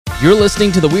You're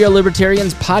listening to the We Are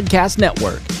Libertarians Podcast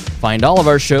Network. Find all of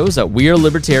our shows at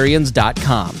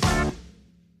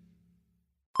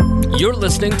wearelibertarians.com. You're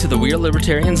listening to the We Are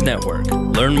Libertarians Network.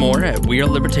 Learn more at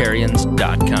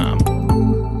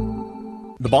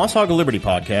wearelibertarians.com. The Boss Hog of Liberty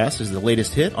podcast is the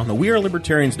latest hit on the We Are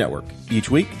Libertarians Network. Each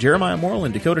week, Jeremiah Morrill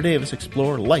and Dakota Davis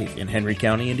explore life in Henry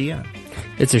County, Indiana.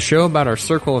 It's a show about our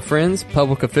circle of friends,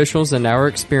 public officials, and our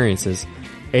experiences.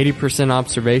 80%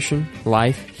 observation,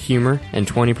 life, humor, and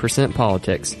 20%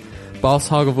 politics. Boss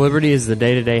Hog of Liberty is the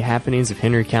day-to-day happenings of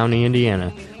Henry County,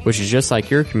 Indiana, which is just like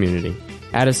your community.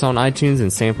 Add us on iTunes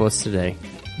and sample us today.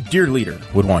 Dear Leader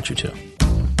would want you to.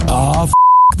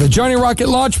 The Johnny Rocket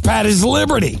Launchpad is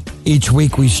Liberty. Each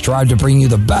week we strive to bring you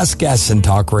the best guests in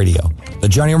talk radio. The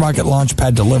Johnny Rocket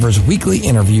Launchpad delivers weekly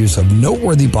interviews of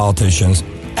noteworthy politicians,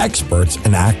 experts,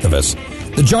 and activists.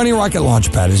 The Johnny Rocket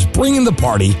Launchpad is bringing the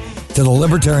party to the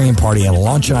Libertarian Party and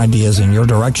launching ideas in your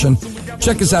direction.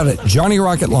 Check us out at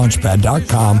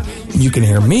JohnnyRocketLaunchpad.com. You can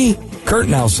hear me, Kurt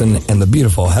Nelson, and the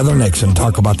beautiful Heather Nixon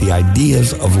talk about the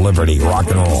ideas of liberty. Rock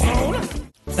and roll.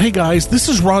 Hey guys, this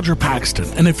is Roger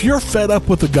Paxton, and if you're fed up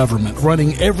with the government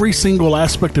running every single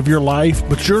aspect of your life,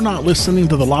 but you're not listening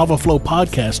to the Lava Flow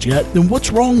podcast yet, then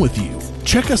what's wrong with you?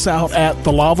 Check us out at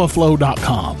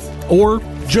thelavaflow.com, or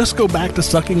just go back to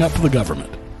sucking up to the government.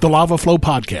 The Lava Flow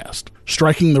podcast,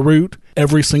 striking the root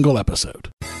every single episode.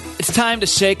 It's time to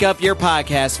shake up your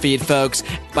podcast feed, folks,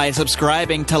 by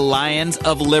subscribing to Lions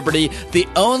of Liberty, the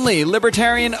only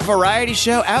libertarian variety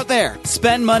show out there.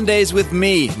 Spend Mondays with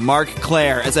me, Mark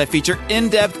Claire, as I feature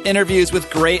in-depth interviews with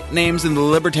great names in the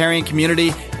libertarian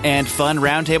community and fun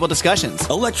roundtable discussions.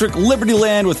 Electric Liberty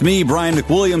Land with me, Brian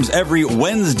McWilliams, every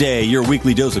Wednesday, your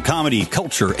weekly dose of comedy,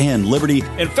 culture, and liberty.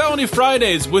 And Felony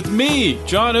Fridays with me,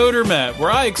 John Odermatt,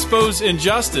 where I expose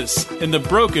injustice in the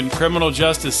broken criminal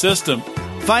justice system.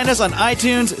 Find us on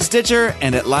iTunes, Stitcher,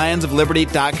 and at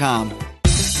lionsofliberty.com.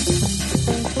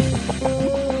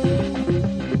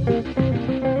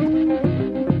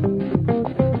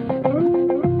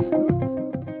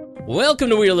 Welcome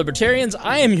to We Are Libertarians.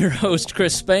 I am your host,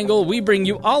 Chris Spangle. We bring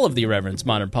you all of the irreverence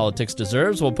modern politics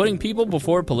deserves while putting people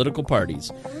before political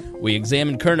parties. We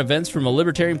examine current events from a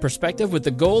libertarian perspective with the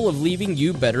goal of leaving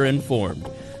you better informed.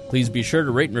 Please be sure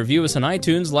to rate and review us on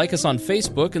iTunes, like us on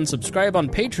Facebook, and subscribe on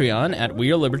Patreon at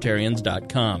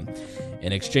wearelibertarians.com.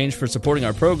 In exchange for supporting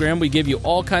our program, we give you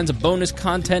all kinds of bonus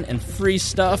content and free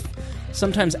stuff,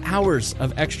 sometimes hours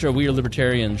of extra We Are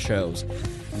Libertarian shows.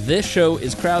 This show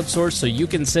is crowdsourced, so you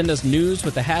can send us news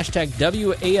with the hashtag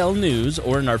WALNews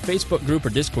or in our Facebook group or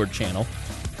Discord channel,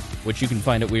 which you can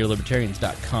find at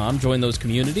wearelibertarians.com. Join those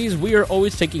communities. We are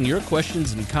always taking your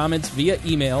questions and comments via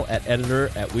email at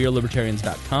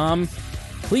editor@wearelibertarians.com.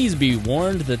 Please be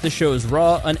warned that this show is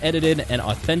raw, unedited, and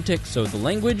authentic, so the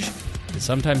language is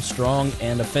sometimes strong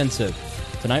and offensive.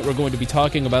 Tonight we're going to be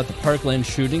talking about the Parkland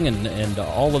shooting and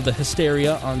all of the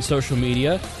hysteria on social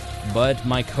media, but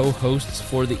my co-hosts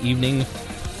for the evening,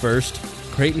 first,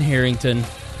 Creighton Harrington,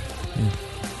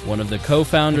 one of the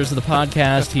co-founders of the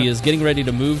podcast. He is getting ready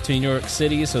to move to New York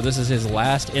City, so this is his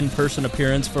last in-person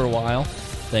appearance for a while.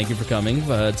 Thank you for coming.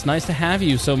 It's nice to have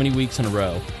you so many weeks in a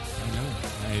row. I know.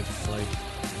 I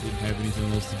didn't have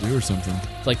anything else to do or something.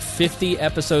 It's like 50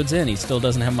 episodes in, he still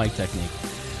doesn't have mic technique.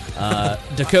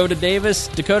 Dakota Davis.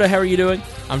 Dakota, how are you doing?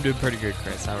 I'm doing pretty good,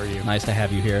 Chris. How are you? Nice to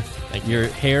have you here. Thank you. Your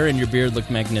hair and your beard look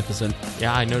magnificent.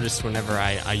 Yeah, I noticed whenever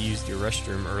I used your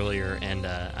restroom earlier, and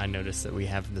I noticed that we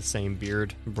have the same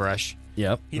beard brush.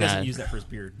 Yep. He doesn't use that for his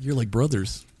beard. You're like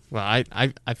brothers. Well,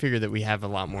 I figured that we have a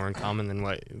lot more in common than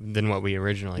what we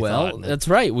originally Well, thought. that's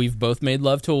right. We've both made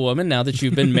love to a woman now that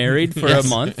you've been married for a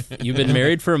month. You've been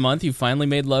married for a month. You finally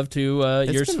made love to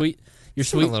your sweet... You're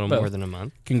sweet. A little more than a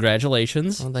month.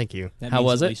 Congratulations. Well, thank you. That How means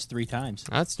was at it? least 3 times.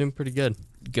 That's doing pretty good.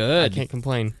 Good. I can't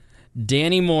complain.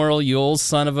 Danny Morrill, you old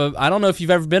son of a... I don't know if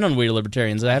you've ever been on We Are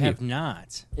Libertarians, have I you? have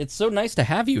not. It's so nice to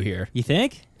have you here. You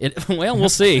think? Well, we'll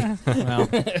see. Well,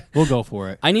 we'll go for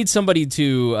it. I need somebody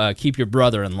to keep your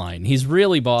brother in line. He's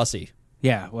really bossy.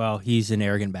 Yeah, well, he's an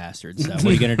arrogant bastard, so what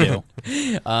are you going to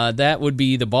do? That would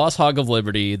be the Boss Hog of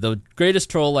Liberty. The greatest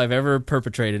troll I've ever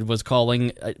perpetrated was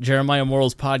calling Jeremiah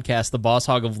Morrill's podcast the Boss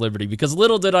Hog of Liberty, because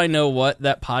little did I know what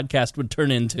that podcast would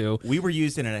turn into. We were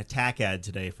used in an attack ad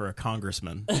today for a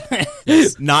congressman.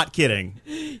 Not kidding.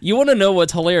 You want to know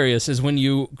what's hilarious is when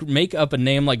you make up a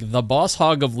name like the Boss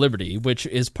Hog of Liberty, which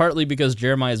is partly because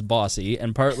Jeremiah is bossy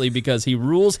and partly because he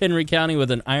rules Henry County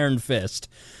with an iron fist.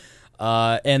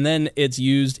 And then it's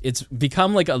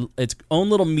become like its own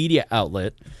little media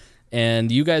outlet,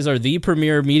 and you guys are the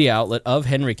premier media outlet of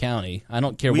Henry County. I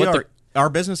don't care our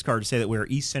business cards say that we're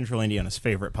East Central Indiana's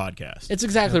favorite podcast. It's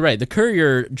exactly right. The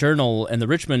Courier Journal and the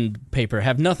Richmond paper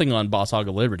have nothing on Boss Hog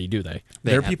of Liberty, do they?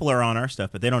 Their people are on our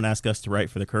stuff, but they don't ask us to write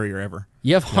for the Courier ever.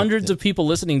 You have hundreds of people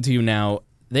listening to you now.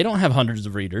 They don't have hundreds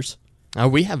of readers. We're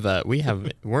in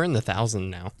the 1,000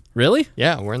 now. Really?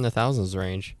 Yeah, we're in the thousands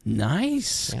range.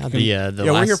 Nice. Yeah,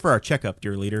 we're here for our checkup,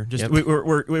 dear leader.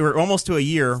 We're almost to a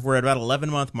year. We're at about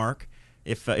 11-month mark.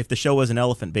 If the show was an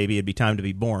elephant baby, it'd be time to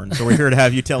be born. So we're here to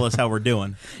have you tell us how we're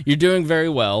doing. You're doing very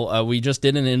well. We just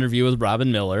did an interview with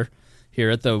Robin Miller here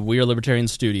at the We Are Libertarian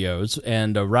Studios,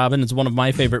 and Robin is one of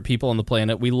my favorite people on the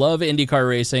planet. We love IndyCar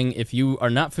racing. If you are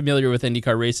not familiar with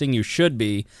IndyCar racing, you should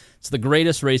be. It's the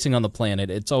greatest racing on the planet.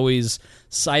 It's always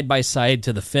side by side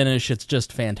to the finish. It's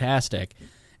just fantastic.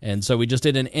 And so we just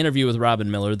did an interview with Robin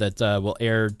Miller that will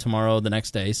air tomorrow, the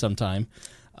next day, sometime.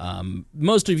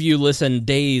 Most of you listen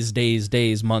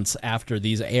days, months after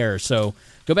these air, so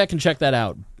go back and check that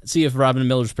out. See if Robin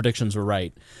Miller's predictions were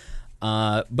right.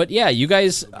 But yeah, you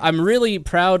guys, I'm really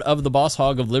proud of the Boss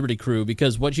Hog of Liberty crew,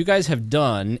 because what you guys have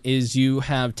done is you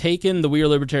have taken the We Are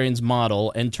Libertarians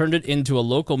model and turned it into a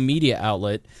local media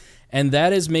outlet, and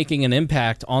that is making an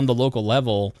impact on the local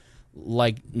level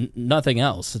like nothing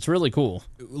else. It's really cool.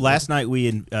 Last night we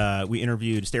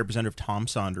interviewed State Representative Tom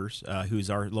Saunders, who's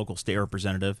our local state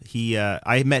representative.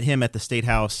 I met him at the State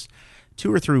House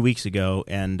 2 or 3 weeks ago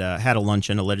and had a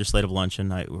legislative luncheon,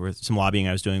 with some lobbying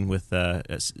I was doing with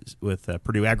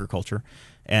Purdue Agriculture.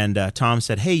 And Tom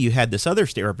said, "Hey, you had this other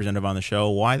state representative on the show.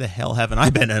 Why the hell haven't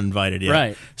I been invited yet?"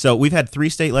 Right. So we've had 3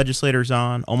 state legislators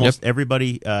on. Almost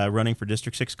everybody running for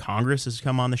District 6 Congress has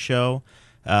come on the show.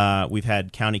 We've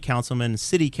had county councilmen,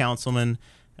 city councilmen.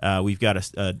 We've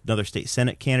got another state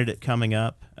senate candidate coming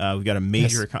up. We've got a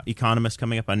major economist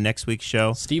coming up on next week's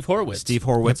show. Steve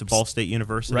Horwitz of Ball State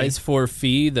University. Writes for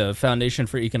FEE, the Foundation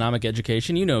for Economic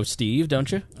Education. You know Steve,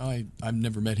 don't you? I've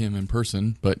never met him in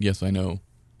person, but yes, I know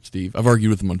Steve. I've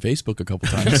argued with him on Facebook a couple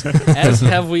times. As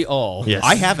have we all. Yes.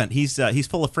 I haven't. He's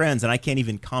full of friends, and I can't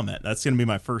even comment. That's going to be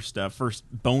my first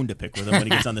bone to pick with him when he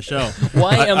gets on the show.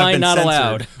 Why am I not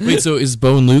allowed? Wait, so is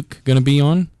Bo and Luke going to be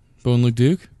on? Bo and Luke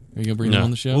Duke? Are you going to bring them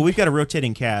on the show? Well, we've got a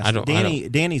rotating cast.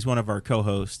 Danny's one of our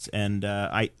co-hosts, and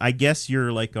I guess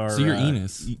you're like our... So you're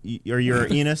Enos. Are you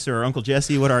Enos or Uncle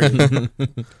Jesse? What are you?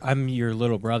 I'm your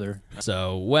little brother.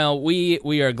 So, well,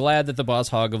 we are glad that the Boss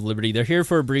Hog of Liberty, they're here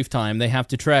for a brief time. They have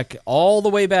to trek all the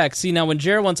way back. See, now when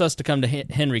Jared wants us to come to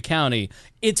Henry County,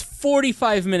 it's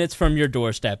 45 minutes from your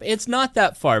doorstep. It's not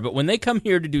that far, but when they come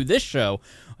here to do this show...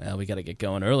 Well, we got to get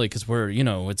going early because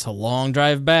it's a long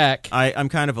drive back. I'm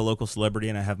kind of a local celebrity,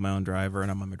 and I have my own driver, and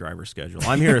I'm on my driver's schedule.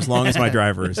 I'm here as long as my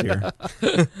driver is here.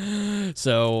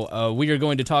 So we are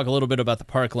going to talk a little bit about the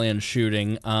Parkland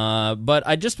shooting, but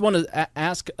I just want to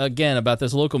ask again about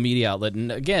this local media outlet,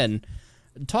 and again,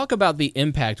 talk about the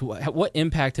impact. What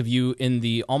impact have you, in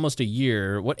the almost a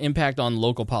year, what impact on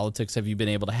local politics have you been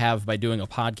able to have by doing a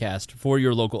podcast for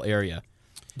your local area?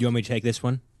 Do you want me to take this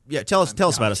one? Yeah, tell us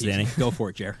about us, Danny. Go for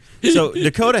it, Jer. So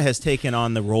Dakota has taken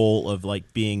on the role of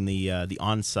being the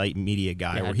on-site media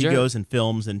guy, where he goes and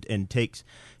films and takes.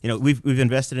 We've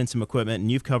invested in some equipment, and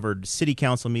you've covered city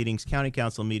council meetings, county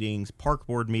council meetings, park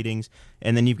board meetings,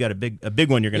 and then you've got a big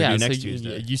one you're going to do next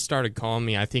Tuesday. You started calling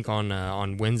me, I think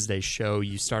on Wednesday's show.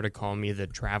 You started calling me the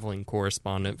traveling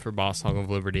correspondent for Boss Hog of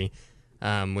Liberty,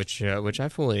 which I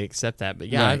fully accept that. But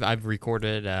yeah, right. I've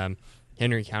recorded.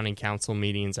 Henry County Council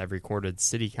meetings. I've recorded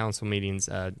city council meetings,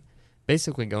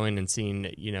 basically going and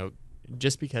seeing,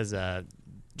 just because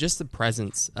just the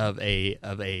presence of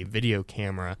a video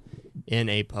camera in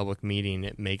a public meeting,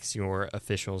 it makes your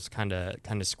officials kind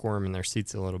of squirm in their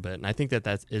seats a little bit. And I think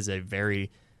that is a very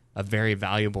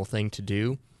valuable thing to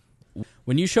do.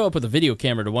 When you show up with a video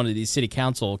camera to one of these city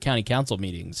council, county council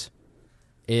meetings,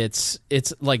 it's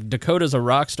like Dakota's a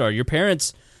rock star. Your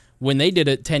parents, when they did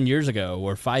it 10 years ago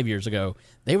or 5 years ago,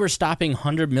 they were stopping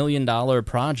 $100 million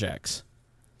projects.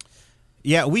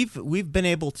 Yeah, we've been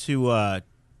able to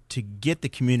get the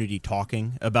community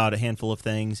talking about a handful of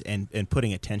things and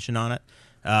putting attention on it.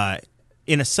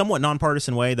 In a somewhat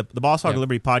nonpartisan way, the Boss Hog of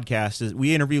Liberty podcast is,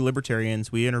 we interview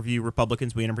libertarians, we interview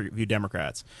Republicans, we interview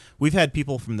Democrats. We've had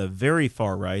people from the very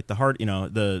far right,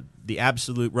 the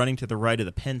absolute running to the right of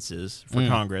the Pences for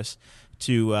Congress,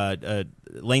 to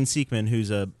Lane Siekman,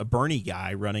 who's a Bernie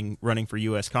guy running for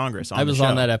U.S. Congress. I was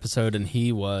on that episode, and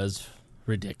he was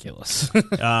ridiculous.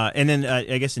 And then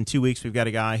I guess in 2 weeks we've got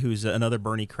a guy who's another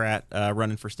Bernie-crat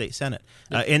running for state senate.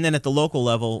 And then at the local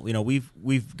level,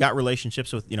 we've got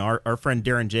relationships with our friend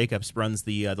Darren Jacobs runs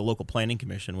the local planning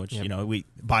commission, which we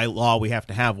by law we have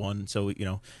to have one. So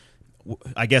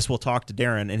I guess we'll talk to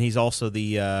Darren, and he's also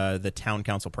the town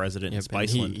council president in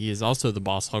Spiceland. He is also the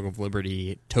Boss Hog of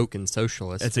Liberty token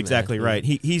socialist. That's exactly right.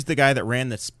 He's the guy that ran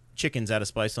the chickens out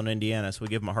of Spiceland, Indiana, so we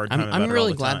give him a hard time about it all the time. I'm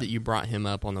really glad that you brought him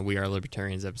up on the We Are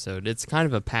Libertarians episode. It's kind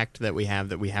of a pact that we have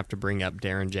to bring up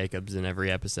Darren Jacobs in every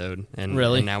episode, and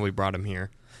now we brought him here.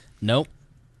 Nope.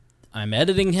 I'm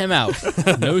editing him out.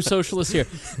 No socialist here.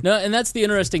 No, and that's the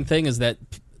interesting thing is that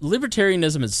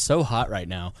libertarianism is so hot right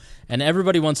now, and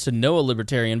everybody wants to know a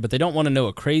libertarian, but they don't want to know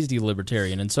a crazy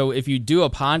libertarian. And so if you do a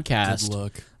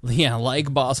podcast,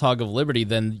 like Boss Hog of Liberty,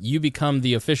 then you become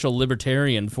the official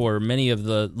libertarian for many of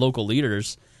the local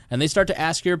leaders, and they start to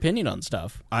ask your opinion on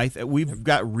stuff. We've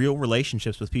got real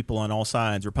relationships with people on all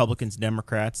sides, Republicans,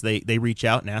 Democrats. They reach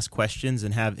out and ask questions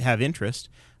and have interest.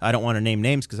 I don't want to name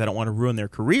names because I don't want to ruin their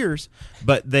careers,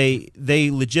 but they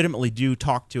legitimately do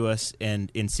talk to us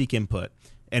and seek input.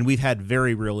 And we've had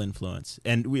very real influence.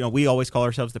 And we always call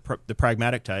ourselves the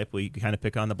pragmatic type. We kind of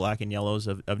pick on the black and yellows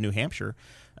of New Hampshire.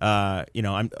 I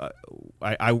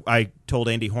told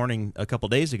Andy Horning a couple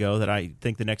days ago that I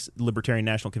think the next Libertarian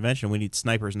National Convention, we need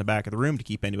snipers in the back of the room to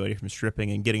keep anybody from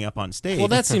stripping and getting up on stage. Well,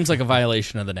 that seems like a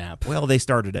violation of the NAP. Well, they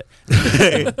started it.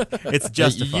 It's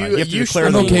justified.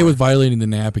 I'm okay with violating the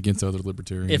NAP against other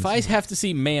libertarians. If I have to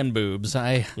see man boobs,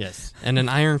 Yes, and an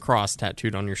iron cross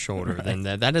tattooed on your shoulder, then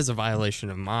that is a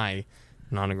violation of my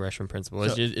non-aggression principle.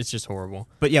 It's just horrible.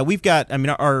 But yeah, we've got,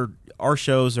 our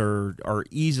shows are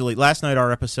easily, last night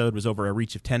our episode was over a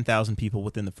reach of 10,000 people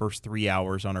within the first 3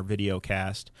 hours on our video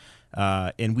cast.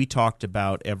 And we talked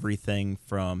about everything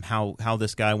from how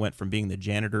this guy went from being the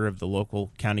janitor of the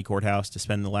local county courthouse to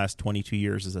spend the last 22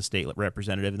 years as a state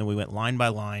representative. And then we went line by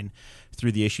line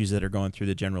through the issues that are going through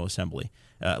the General Assembly.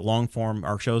 Long form,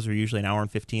 our shows are usually an hour and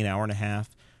 15, hour and a half.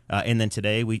 And then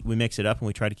today we mix it up and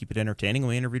we try to keep it entertaining. And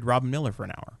we interviewed Robin Miller for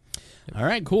an hour. All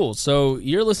right, cool. So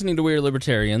you're listening to We're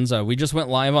Libertarians. We just went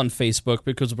live on Facebook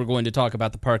because we're going to talk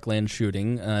about the Parkland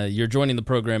shooting. You're joining the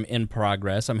program in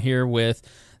progress. I'm here with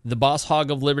the Boss Hog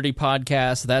of Liberty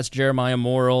podcast. That's Jeremiah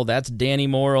Morrill. That's Danny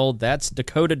Morrill. That's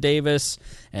Dakota Davis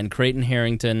and Creighton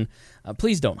Harrington.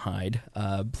 Please don't hide.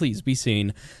 Please be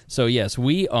seen. So, yes,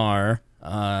 we are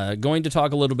going to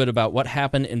talk a little bit about what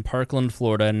happened in Parkland,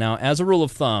 Florida. Now, as a rule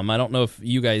of thumb, I don't know if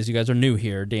you guys are new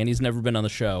here. Danny's never been on the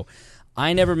show.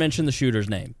 I never mention the shooter's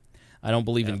name. I don't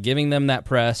believe in giving them that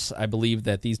press. I believe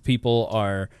that these people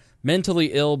are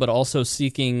mentally ill but also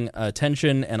seeking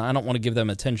attention, and I don't want to give them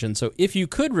attention. So if you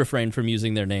could refrain from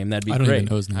using their name, that'd be great. I don't even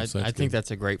know his name, so I think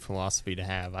that's a great philosophy to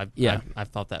have. I've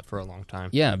thought that for a long time.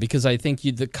 Yeah, because I think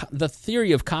the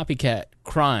theory of copycat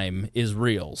crime is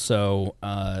real. So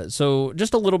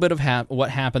just a little bit of what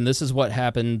happened. This is what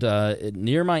happened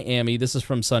near Miami. This is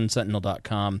from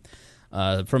sunsentinel.com.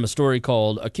 From a story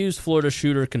called Accused Florida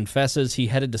Shooter Confesses He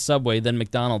Headed to Subway, then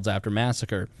McDonald's After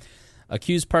Massacre.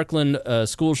 Accused Parkland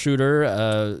school shooter,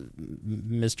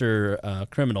 Mr.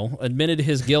 Criminal, admitted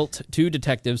his guilt to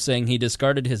detectives, saying he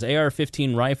discarded his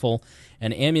AR-15 rifle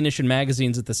and ammunition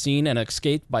magazines at the scene and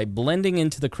escaped by blending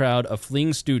into the crowd of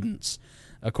fleeing students.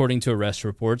 According to arrest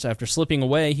reports, after slipping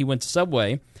away, he went to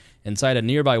Subway inside a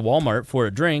nearby Walmart for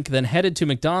a drink, then headed to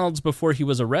McDonald's before he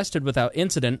was arrested without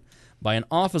incident by an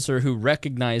officer who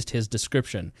recognized his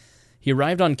description. He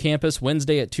arrived on campus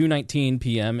Wednesday at 2:19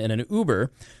 p.m. in an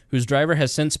Uber, whose driver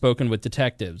has since spoken with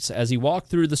detectives. As he walked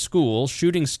through the school,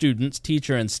 shooting students,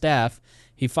 teacher, and staff,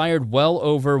 he fired well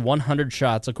over 100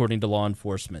 shots, according to law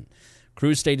enforcement.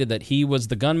 Cruz stated that he was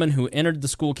the gunman who entered the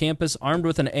school campus armed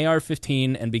with an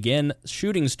AR-15 and began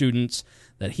shooting students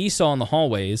that he saw in the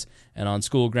hallways and on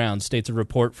school grounds, states a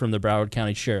report from the Broward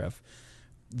County Sheriff.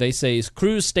 They say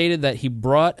Cruz stated that he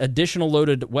brought additional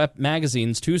loaded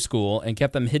magazines to school and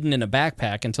kept them hidden in a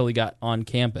backpack until he got on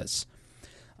campus.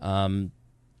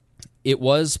 It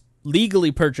was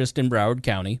legally purchased in Broward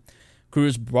County.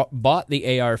 Cruz bought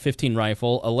the AR-15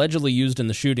 rifle, allegedly used in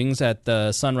the shootings at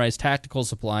the Sunrise Tactical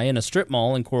Supply in a strip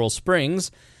mall in Coral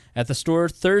Springs. At the store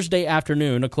Thursday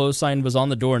afternoon, a closed sign was on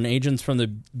the door, and agents from the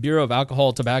Bureau of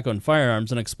Alcohol, Tobacco, and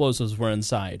Firearms and Explosives were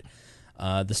inside.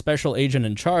 The special agent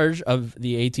in charge of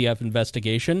the ATF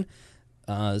investigation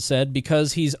said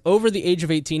because he's over the age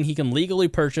of 18, he can legally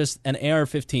purchase an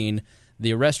AR-15.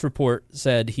 The arrest report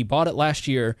said he bought it last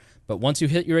year, but once you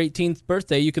hit your 18th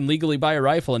birthday, you can legally buy a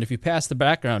rifle, and if you pass the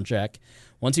background check,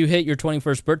 once you hit your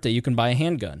 21st birthday, you can buy a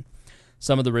handgun.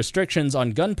 Some of the restrictions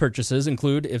on gun purchases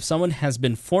include if someone has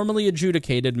been formally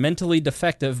adjudicated mentally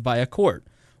defective by a court.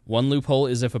 One loophole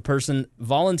is if a person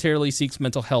voluntarily seeks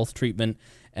mental health treatment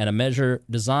and a measure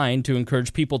designed to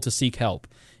encourage people to seek help.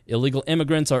 Illegal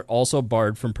immigrants are also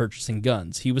barred from purchasing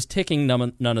guns. He was ticking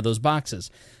none of those boxes.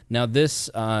 Now, this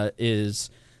is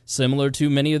similar to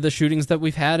many of the shootings that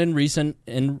we've had in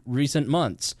recent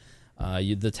months.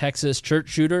 The Texas church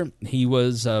shooter, he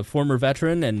was a former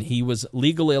veteran, and he was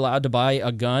legally allowed to buy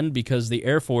a gun because the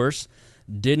Air Force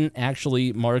didn't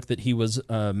actually mark that he was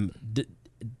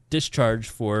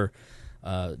discharged for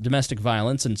domestic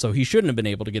violence, and so he shouldn't have been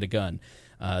able to get a gun.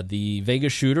 The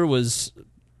Vegas shooter was,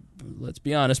 let's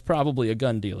be honest, probably a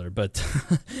gun dealer, but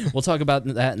we'll talk about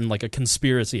that in like a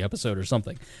conspiracy episode or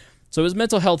something. So his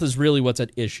mental health is really what's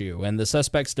at issue, and the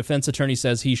suspect's defense attorney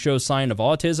says he shows sign of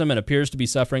autism and appears to be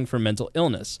suffering from mental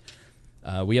illness.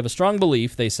 We have a strong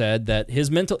belief, they said, that his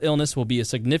mental illness will be a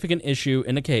significant issue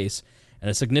in the case and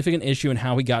a significant issue in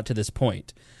how he got to this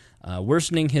point.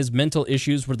 Worsening his mental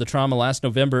issues were the trauma last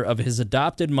November of his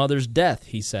adopted mother's death,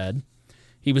 he said.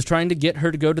 He was trying to get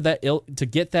her to go to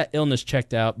get that illness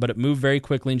checked out, but it moved very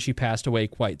quickly and she passed away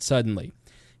quite suddenly.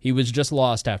 He was just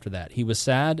lost after that. He was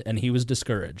sad and he was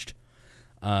discouraged.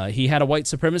 He had a white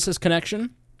supremacist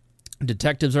connection.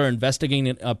 Detectives are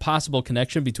investigating a possible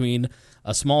connection between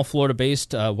a small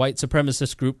Florida-based white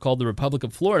supremacist group called the Republic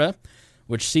of Florida,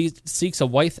 which seeks a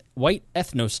white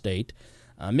ethno-state.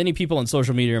 Many people on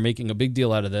social media are making a big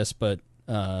deal out of this, but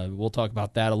we'll talk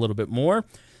about that a little bit more.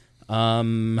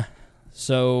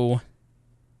 So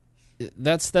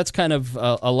that's kind of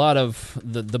a lot of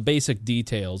the basic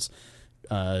details.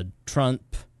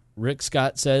 Rick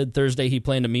Scott said Thursday he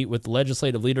planned to meet with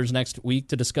legislative leaders next week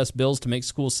to discuss bills to make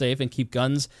schools safe and keep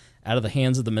guns out of the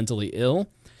hands of the mentally ill.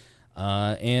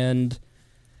 And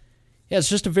yeah, it's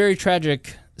just a very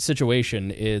tragic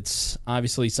situation. It's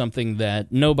obviously something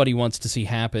that nobody wants to see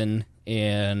happen,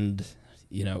 and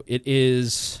it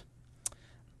is.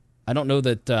 I don't know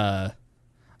that.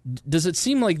 Does it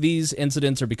seem like these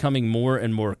incidents are becoming more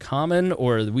and more common,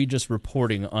 or are we just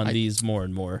reporting on these more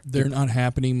and more? They're not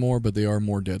happening more, but they are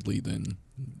more deadly than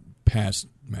past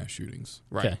mass shootings.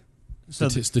 Right. Okay. So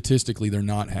statistically, they're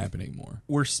not happening more.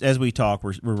 As we talk,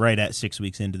 we're right at 6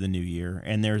 weeks into the new year,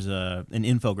 and there's an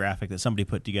infographic that somebody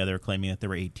put together claiming that there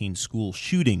were 18 school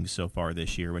shootings so far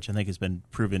this year, which I think has been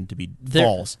proven to be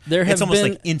false. It's almost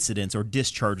like incidents or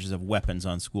discharges of weapons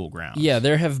on school grounds. Yeah,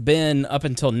 there have been, up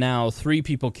until now, 3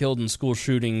 people killed in school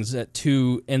shootings at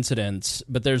 2 incidents,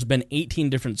 but there's been 18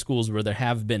 different schools where there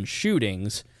have been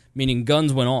shootings, meaning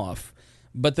guns went off.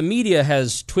 But the media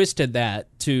has twisted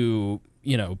that to,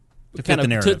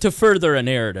 to further a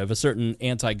narrative, a certain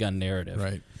anti-gun narrative.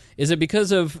 Right. Is it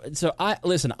because of... So,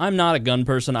 I'm not a gun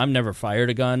person. I've never fired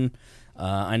a gun.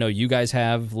 I know you guys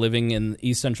have, living in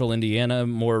East Central Indiana,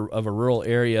 more of a rural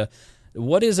area.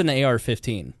 What is an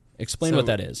AR-15? Explain what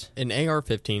that is. An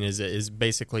AR-15 is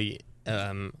basically...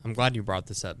 I'm glad you brought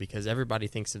this up, because everybody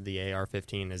thinks of the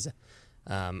AR-15 as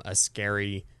a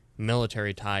scary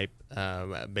military type,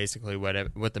 basically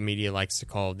what the media likes to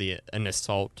call an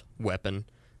assault weapon.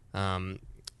 An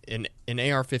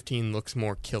AR-15 looks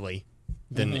more killy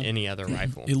than any other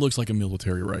rifle. It looks like a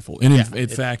military rifle. And in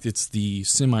fact, it's the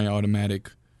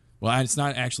semi-automatic... Well, it's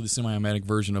not actually the semi-automatic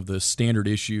version of the standard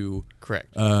issue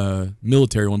correct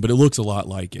military one, but it looks a lot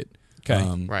like it.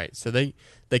 Okay. Right. So they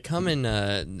come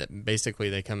in... basically,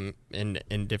 they come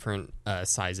in different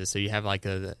sizes. So you have like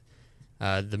the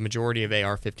majority of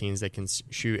AR-15s, they can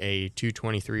shoot a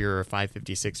 .223 or a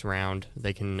 .556 round.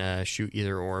 They can shoot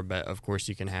either or, but of course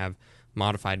you can have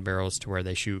modified barrels to where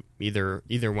they shoot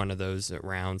either one of those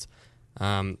rounds.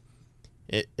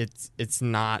 It's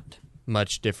not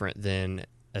much different than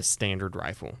a standard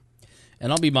rifle.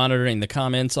 And I'll be monitoring the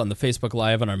comments on the Facebook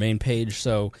Live on our main page,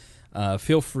 so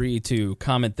feel free to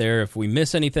comment there if we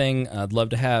miss anything. I'd love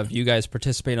to have you guys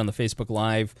participate on the Facebook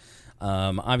Live.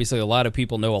 Obviously, a lot of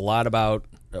people know a lot about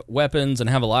weapons and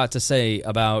have a lot to say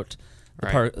about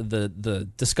the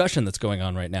discussion that's going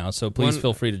on right now. So please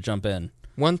feel free to jump in.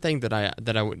 One thing that I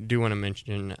do want to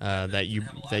mention that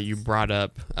you brought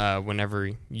up whenever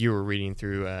you were reading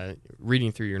through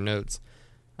your notes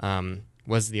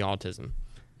was the autism,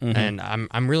 and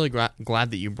I'm really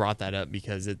glad that you brought that up,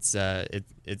 because it's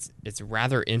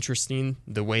rather interesting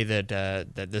the way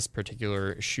that this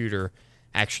particular shooter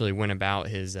actually went about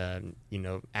his,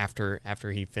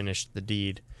 after he finished the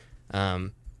deed,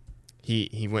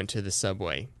 he went to the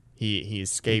subway. He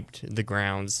escaped the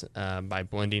grounds by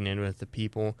blending in with the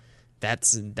people.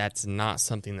 That's not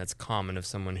something that's common of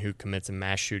someone who commits a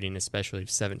mass shooting, especially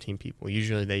 17 people.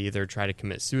 Usually they either try to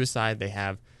commit suicide,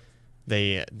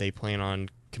 they plan on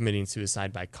committing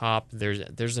suicide by cop.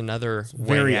 There's another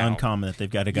very way out. uncommon that they've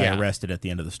got a guy arrested at the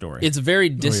end of the story. It's very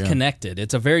disconnected.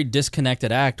 It's a very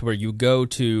disconnected act where you're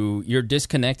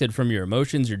disconnected from your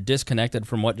emotions, you're disconnected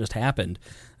from what just happened.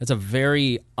 That's a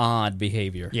very odd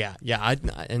behavior.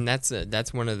 And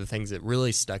that's one of the things that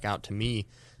really stuck out to me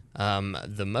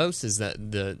The most is that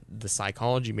the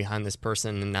psychology behind this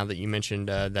person, and now that you mentioned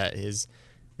that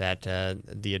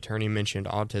the attorney mentioned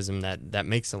autism, that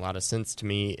makes a lot of sense to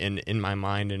me in my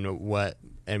mind, and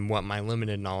what my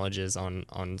limited knowledge is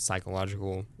on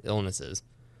psychological illnesses.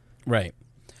 Right.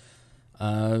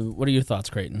 What are your thoughts,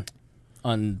 Creighton,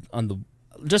 on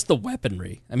the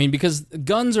weaponry? I mean, because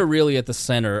guns are really at the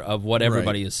center of what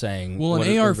everybody is saying. Well,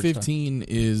 an AR-15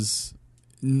 is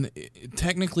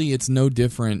technically it's no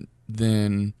different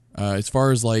than as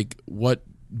far as like what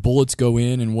bullets go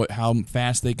in and how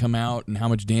fast they come out and how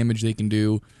much damage they can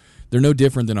do. They're no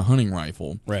different than a hunting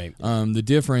rifle. Right. The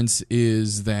difference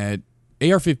is that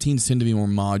AR-15s tend to be more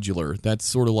modular. That's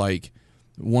sort of like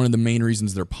one of the main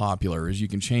reasons they're popular is you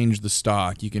can change the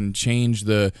stock, you can change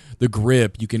the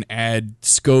grip, you can add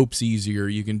scopes easier,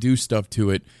 you can do stuff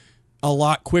to it a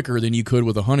lot quicker than you could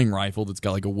with a hunting rifle that's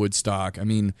got like a wood stock. I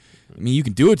mean you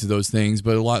can do it to those things,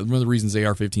 but one of the reasons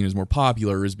AR-15 is more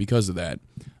popular is because of that.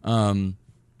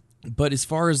 But as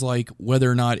far as like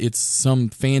whether or not it's some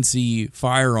fancy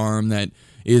firearm that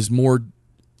is more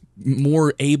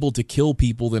able to kill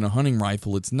people than a hunting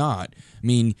rifle, it's not. I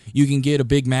mean, you can get a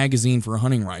big magazine for a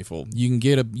hunting rifle. You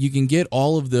can get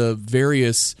all of the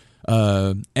various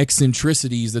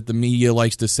eccentricities that the media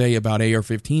likes to say about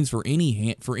AR-15s for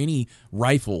any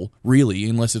rifle, really,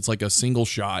 unless it's like a single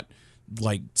shot,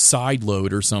 like side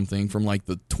load or something from like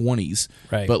the 20s.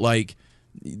 Right. But like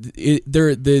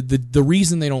the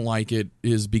reason they don't like it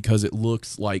is because it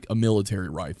looks like a military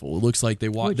rifle. It looks like they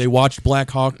watched Black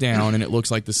Hawk Down, and it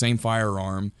looks like the same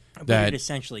firearm. But it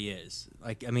essentially is.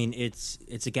 Like, I mean,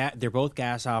 they're both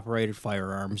gas operated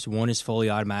firearms. One is fully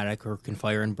automatic or can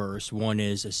fire in bursts. One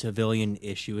is a civilian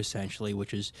issue essentially,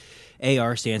 which is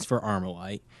AR stands for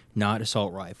Armalite, not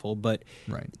assault rifle. But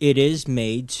it is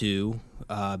made to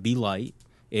be light.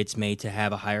 It's made to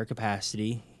have a higher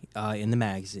capacity in the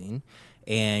magazine.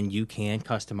 And you can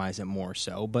customize it more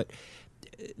so. But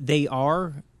they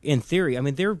are, in theory, I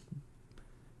mean,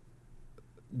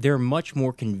 they're much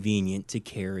more convenient to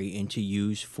carry and to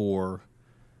use for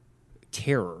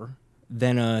terror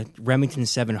than a Remington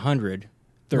 700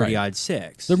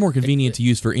 30-06. They're more convenient to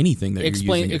use for anything that you're using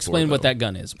it for. Explain what that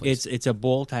gun is, please. It's a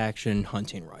bolt-action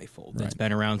hunting rifle that's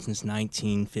been around since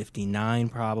 1959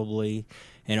 probably,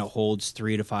 and it holds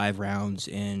 3 to 5 rounds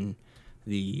in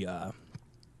the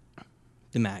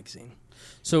magazine.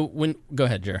 So go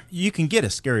ahead, Jer. You can get a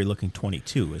scary looking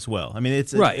 22 as well. I mean,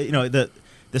 it's right.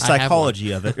 The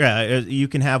psychology of it. Yeah, you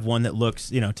can have one that looks,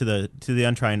 to the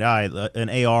untrained eye,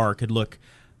 an AR could look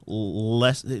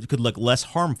less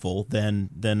harmful than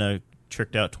a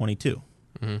tricked out 22.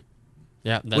 Mm-hmm.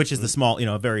 Yeah, which is the small,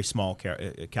 a very small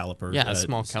caliper. Yeah, a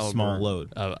small caliber, small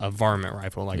load, a varmint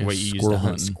rifle, like what you use to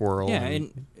hunt squirrel,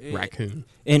 and raccoon.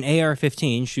 An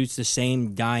AR-15 shoots the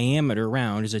same diameter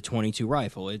round as a 22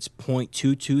 rifle. It's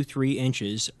 .223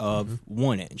 inches of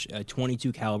 1 inch. A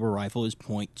 22 caliber rifle is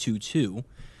 .22,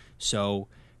 so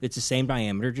it's the same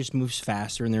diameter, just moves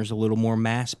faster, and there's a little more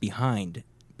mass behind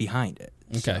it.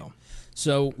 Okay.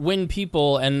 So when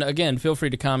people, and again, feel free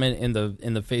to comment in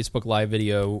the Facebook Live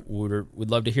video.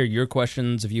 We'd love to hear your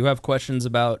questions. If you have questions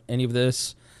about any of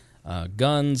this,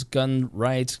 guns, gun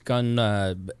rights,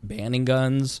 banning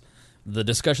guns, the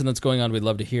discussion that's going on, we'd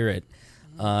love to hear it.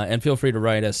 And feel free to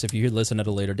write us if you listen at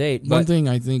a later date. One thing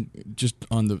I think, just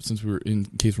since in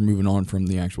case we're moving on from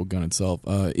the actual gun itself,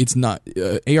 it's not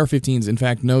AR-15s. In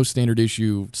fact, no standard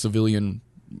issue civilian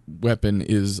weapon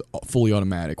is fully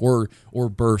automatic or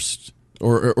burst.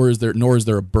 Or is there? Nor is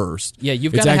there a burst. Yeah,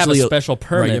 you've got to have a special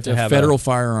permit. You have to have a federal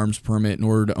firearms permit in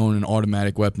order to own an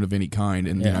automatic weapon of any kind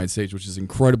in the United States, which is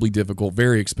incredibly difficult,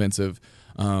 very expensive.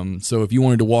 So if you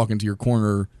wanted to walk into your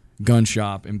corner gun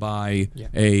shop and buy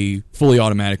a fully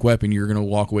automatic weapon, you're going to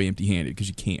walk away empty-handed because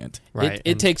you can't. Right.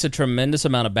 It takes a tremendous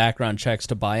amount of background checks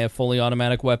to buy a fully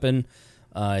automatic weapon.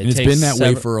 It's been that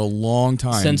way for a long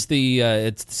time. Since the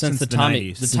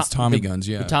Tommy 90s. Since Tommy guns,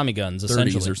 the Tommy guns,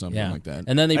 essentially, 30s or something like that.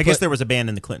 And then I guess there was a ban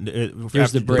in the Clinton.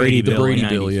 There's the Brady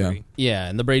Bill, yeah,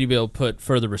 and the Brady Bill put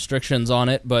further restrictions on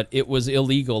it, but it was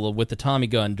illegal with the Tommy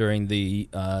gun during the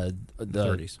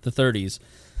 30s. The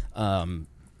 30s.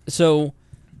 So,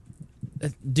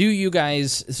 do you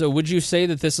guys? So, would you say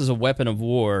that this is a weapon of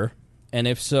war? And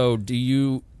if so, do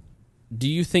you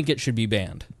think it should be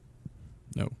banned?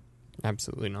 No.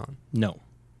 Absolutely not. No.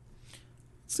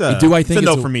 Do I think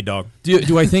it's a no for me, dog?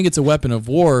 Do I think it's a weapon of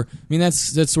war? I mean,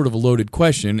 that's sort of a loaded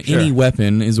question. Sure. Any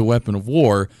weapon is a weapon of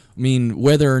war. I mean,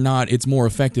 whether or not it's more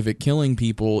effective at killing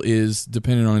people is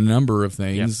dependent on a number of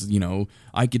things. Yep.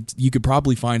 You could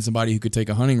probably find somebody who could take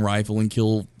a hunting rifle and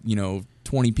kill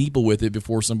 20 people with it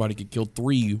before somebody could kill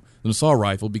 3 with an assault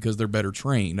rifle because they're better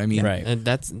trained. I mean, Right. And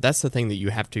that's the thing that you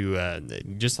have to,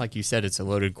 just like you said, it's a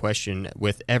loaded question.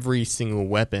 With every single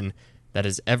weapon that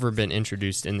has ever been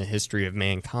introduced in the history of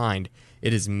mankind,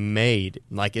 it is made,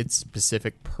 like its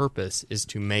specific purpose is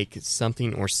to make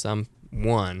something or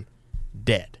someone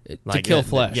dead, to kill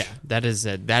flesh. Yeah, that is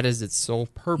its sole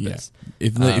purpose. Yeah.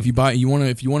 If you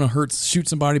want to shoot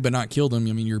somebody but not kill them,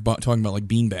 I mean, you're talking about like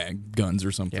beanbag guns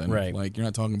or something. Yeah, right. Like you're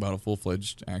not talking about a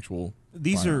full-fledged actual.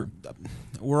 These firearm.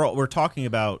 we're talking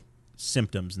about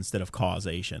symptoms instead of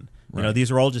causation. You know, Right.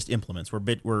 these are all just implements.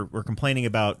 We're complaining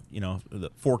about, you know, the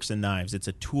forks and knives. It's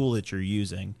a tool that you're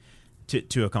using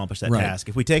to accomplish that Right. task.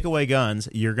 If we take away guns,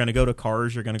 you're going to go to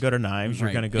cars, you're going to go to knives, you're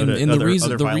Right. going to go And to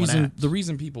other the violent acts.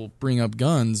 reason people bring up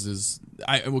guns is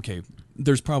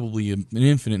there's probably an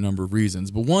infinite number of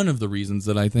reasons, but one of the reasons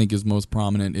that I think is most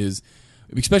prominent is,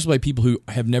 especially by people who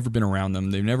have never been around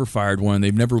them, they've never fired one,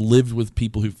 they've never lived with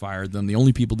people who fired them, the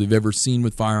only people they've ever seen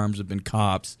with firearms have been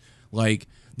cops. Like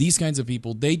these kinds of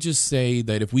people, they just say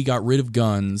that if we got rid of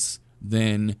guns,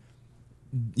 then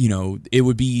you know, it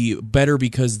would be better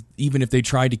because even if they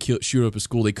tried to shoot up a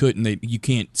school, they couldn't. You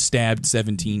can't stab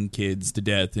 17 kids to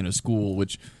death in a school,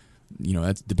 which, you know,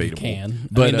 that's debatable. You can.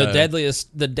 But I mean,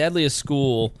 the deadliest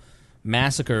school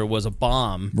massacre was a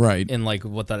bomb, right? In like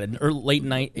late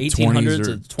 1800s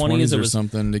or 20s or it was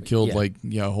something. They killed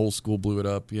a whole school, blew it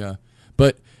up. Yeah,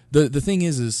 but the thing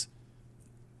is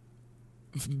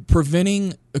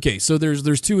preventing. Okay, so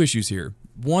there's 2 issues here.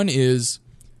 One is,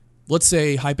 let's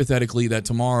say hypothetically that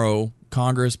tomorrow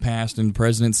Congress passed and the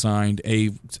president signed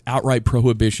a outright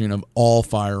prohibition of all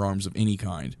firearms of any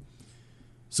kind.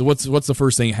 So what's the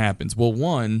first thing that happens? Well,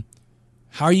 one,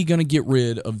 how are you going to get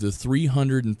rid of the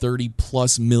 330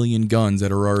 plus million guns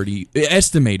that are already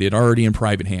in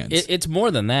private hands? It's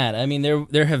more than that. I mean,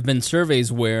 there have been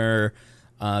surveys where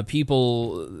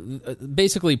people,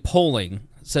 basically polling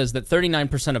says that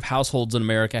 39% of households in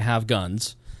America have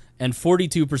guns, and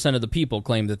 42% of the people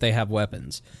claim that they have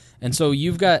weapons. And so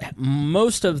you've got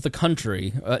most of the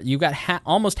country, you've got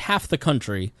almost half the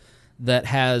country that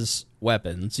has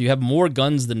weapons. You have more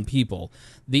guns than people.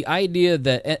 The idea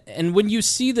that, and when you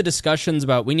see the discussions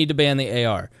about we need to ban the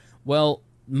AR, well,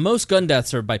 most gun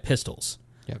deaths are by pistols.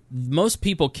 Yep. Most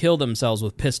people kill themselves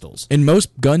with pistols. And most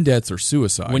gun deaths are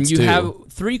suicides. When you too. have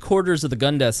 3/4 of the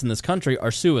gun deaths in this country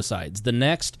are suicides. The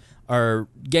next are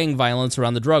gang violence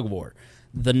around the drug war.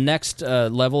 The next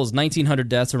level is 1,900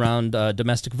 deaths around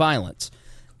domestic violence.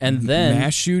 And then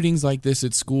mass shootings like this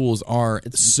at schools are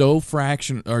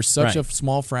such a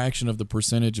small fraction of the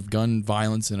percentage of gun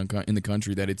violence in the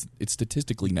country that it's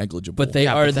statistically negligible. But they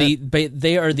are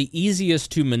the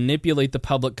easiest to manipulate the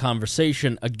public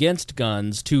conversation against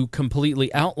guns to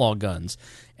completely outlaw guns.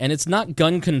 And it's not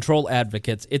gun control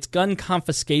advocates; it's gun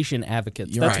confiscation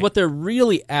advocates. You're That's right. what they're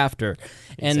really after,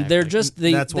 and they're just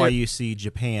that's why you see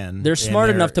Japan. They're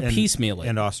smart and enough to piecemeal it,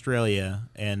 and Australia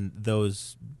and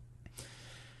those.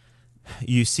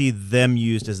 You see them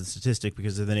used as a statistic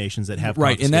because of the nations that have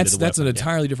right, and that's the an weapon.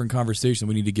 entirely different conversation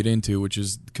we need to get into, which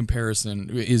is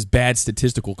bad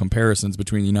statistical comparisons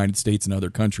between the United States and other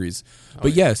countries.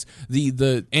 But yes,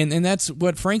 and that's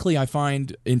what frankly I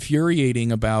find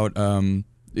infuriating about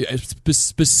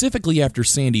specifically after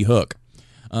Sandy Hook.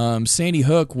 Sandy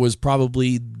Hook was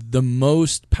probably the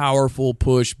most powerful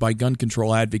push by gun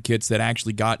control advocates that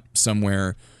actually got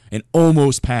somewhere and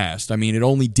almost passed. I mean, it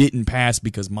only didn't pass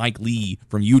because Mike Lee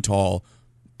from Utah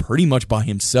pretty much by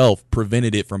himself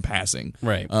prevented it from passing.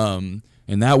 Right. And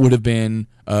that would have been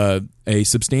a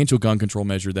substantial gun control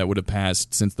measure that would have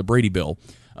passed since the Brady Bill.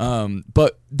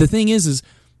 But the thing is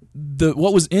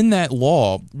what was in that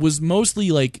law was mostly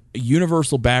like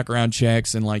universal background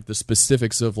checks and like the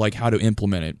specifics of like how to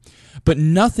implement it. But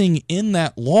nothing in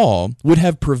that law would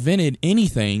have prevented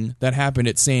anything that happened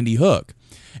at Sandy Hook.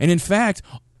 And in fact,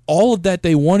 all of that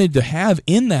they wanted to have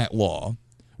in that law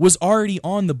was already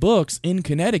on the books in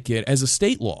Connecticut as a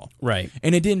state law. Right.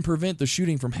 And it didn't prevent the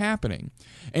shooting from happening.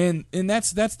 And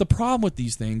that's the problem with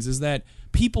these things is that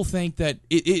people think that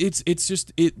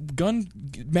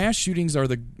mass shootings are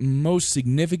the most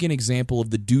significant example of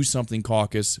the do something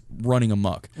caucus running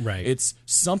amok. Right. It's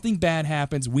something bad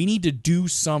happens. We need to do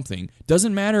something.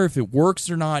 Doesn't matter if it works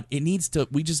or not.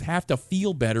 We just have to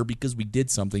feel better because we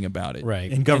did something about it. Right.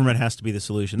 And government has to be the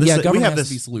solution. Government we have has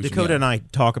to be the solution. Dakota and I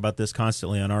talk about this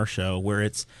constantly on our show, where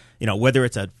it's, whether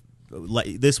it's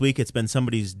this week it's been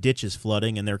somebody's ditch is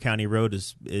flooding and their county road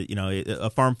is, a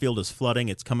farm field is flooding.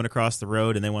 It's coming across the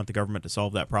road and they want the government to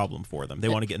solve that problem for them. They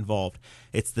want to get involved.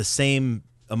 It's the same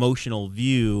emotional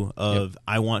view of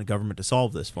I want government to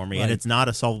solve this for me, and it's not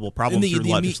a solvable problem through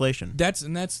legislation.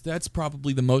 That's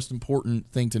probably the most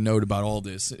important thing to note about all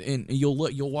this. And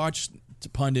you'll watch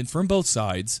pundits from both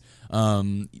sides,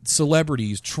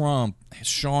 celebrities, Trump,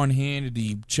 Sean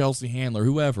Hannity, Chelsea Handler,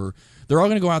 whoever. They're all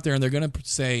going to go out there and they're going to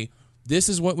say, "This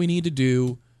is what we need to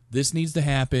do. This needs to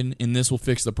happen, and this will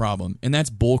fix the problem." And that's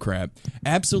bullcrap.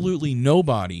 Absolutely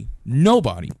nobody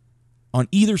on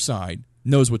either side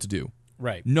knows what to do.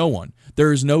 Right. No one.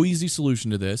 There is no easy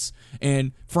solution to this.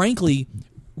 And frankly,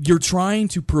 you're trying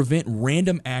to prevent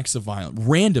random acts of violence.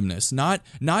 Randomness,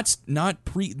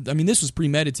 I mean, this was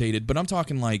premeditated, but I'm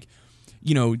talking like,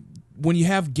 when you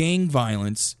have gang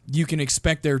violence, you can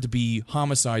expect there to be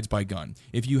homicides by gun.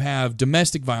 If you have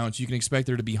domestic violence, you can expect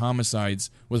there to be homicides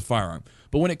with firearm.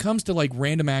 But when it comes to like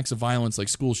random acts of violence, like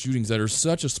school shootings that are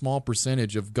such a small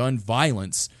percentage of gun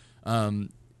violence,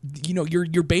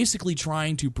 you're basically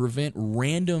trying to prevent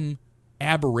random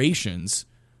aberrations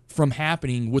from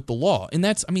happening with the law, and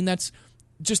that's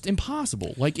just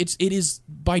impossible. Like it is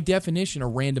by definition a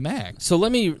random act. So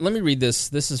let me read this.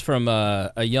 This is from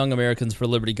a Young Americans for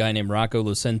Liberty guy named Rocco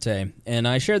Lucente, and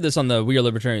I shared this on the We Are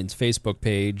Libertarians Facebook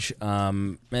page,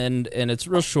 and it's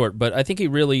real short, but I think he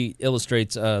really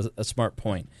illustrates a smart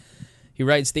point. He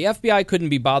writes, "The FBI couldn't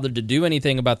be bothered to do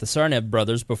anything about the Tsarnaev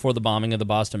brothers before the bombing of the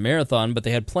Boston Marathon, but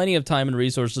they had plenty of time and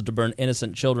resources to burn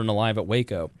innocent children alive at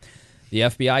Waco. The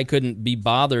FBI couldn't be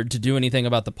bothered to do anything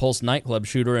about the Pulse nightclub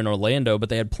shooter in Orlando, but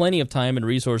they had plenty of time and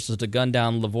resources to gun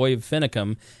down Lavoy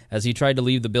Finicum as he tried to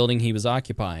leave the building he was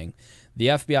occupying. The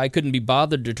FBI couldn't be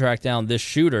bothered to track down this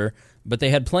shooter, but they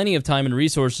had plenty of time and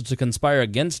resources to conspire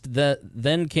against the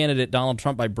then-candidate Donald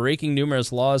Trump by breaking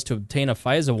numerous laws to obtain a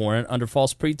FISA warrant under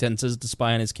false pretenses to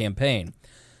spy on his campaign.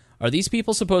 Are these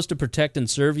people supposed to protect and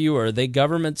serve you, or are they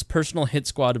government's personal hit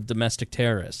squad of domestic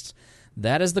terrorists?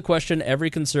 That is the question every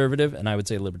conservative, and I would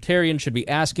say libertarian, should be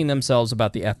asking themselves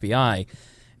about the FBI."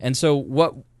 And so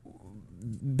what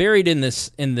buried in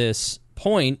this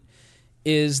point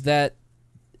is that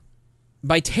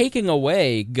by taking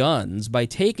away guns, by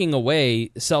taking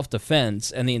away self-defense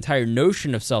and the entire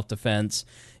notion of self-defense,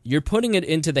 you're putting it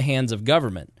into the hands of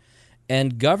government.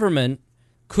 And government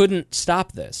couldn't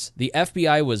stop this. The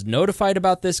FBI was notified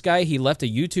about this guy. He left a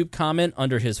YouTube comment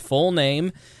under his full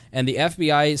name, and the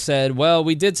FBI said, "Well,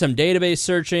 we did some database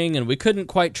searching and we couldn't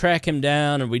quite track him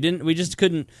down, and we just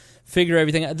couldn't figure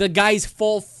everything out." The guy's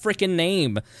full freaking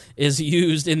name is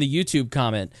used in the YouTube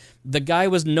comment. The guy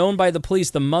was known by the police.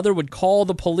 The mother would call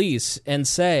the police and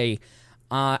say,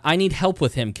 "I need help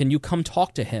with him. Can you come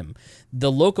talk to him?"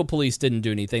 The local police didn't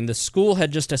do anything. The school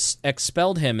had just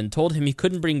expelled him and told him he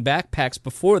couldn't bring backpacks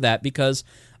before that because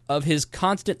of his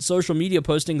constant social media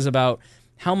postings about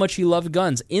how much he loved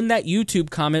guns. In that YouTube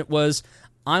comment was,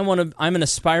 I'm an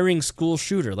aspiring school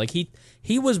shooter." Like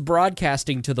he was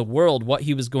broadcasting to the world what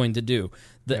he was going to do.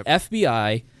 The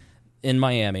FBI in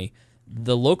Miami,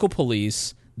 the local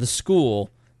police, the school,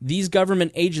 these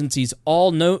government agencies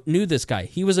all knew this guy.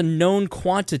 He was a known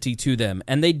quantity to them,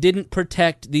 and they didn't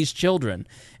protect these children.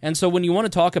 And so when you want to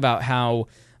talk about how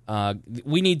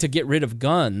we need to get rid of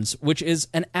guns, which is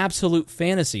an absolute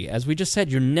fantasy, as we just said,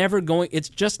 you're never going, it's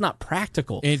just not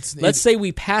practical. Let's say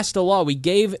we passed a law, we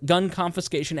gave gun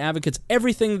confiscation advocates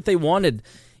everything that they wanted.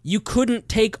 You couldn't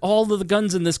take all of the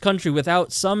guns in this country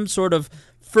without some sort of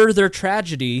further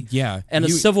tragedy and a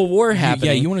civil war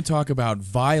happening. You want to talk about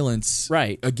violence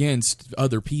against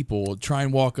other people. Try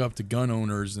and walk up to gun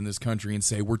owners in this country and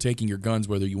say, "We're taking your guns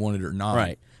whether you want it or not."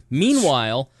 Right.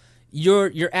 Meanwhile,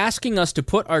 you're asking us to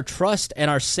put our trust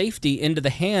and our safety into the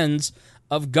hands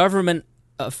of government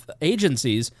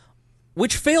agencies,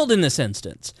 which failed in this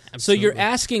instance. Absolutely. So you're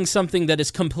asking something that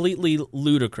is completely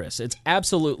ludicrous. It's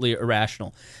absolutely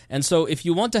irrational. And so if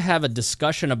you want to have a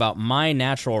discussion about my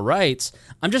natural rights,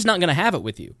 I'm just not going to have it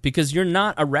with you because you're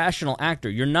not a rational actor.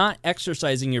 You're not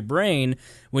exercising your brain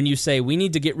when you say we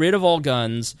need to get rid of all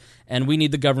guns and we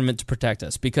need the government to protect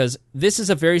us, because this is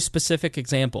a very specific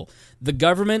example. The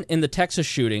government in the Texas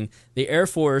shooting, the Air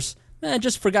Force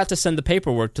just forgot to send the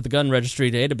paperwork to the gun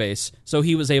registry database, so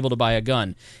he was able to buy a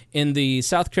gun. In the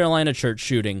South Carolina church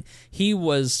shooting, he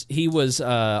was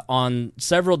on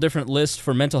several different lists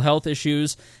for mental health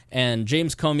issues, and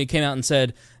James Comey came out and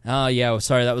said, "Oh yeah,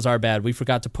 sorry, that was our bad. We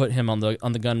forgot to put him on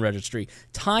the gun registry."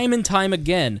 Time and time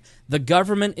again, the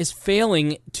government is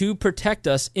failing to protect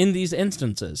us in these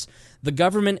instances. The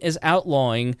government is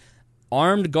outlawing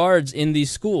armed guards in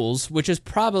these schools, which is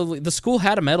probably, the school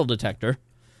had a metal detector.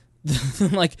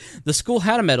 Like, the school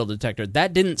had a metal detector.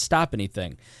 That didn't stop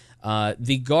anything.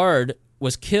 The guard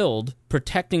was killed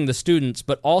protecting the students,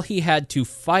 but all he had to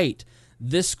fight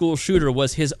this school shooter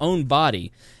was his own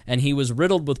body, and he was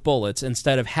riddled with bullets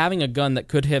instead of having a gun that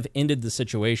could have ended the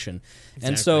situation. Exactly.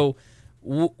 And so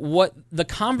what the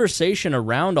conversation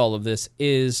around all of this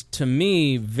is, to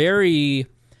me, very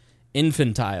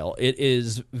infantile. It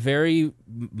is very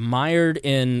mired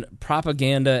in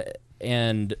propaganda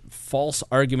and false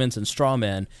arguments and straw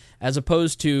men, as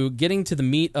opposed to getting to the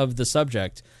meat of the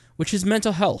subject, which is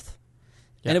mental health.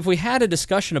 Yeah. And if we had a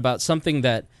discussion about something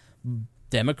that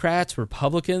Democrats,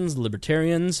 Republicans,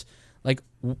 Libertarians,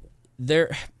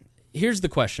 here's the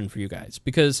question for you guys,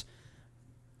 because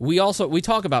we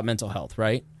talk about mental health,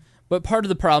 right? But part of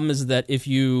the problem is that if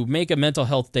you make a mental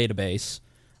health database,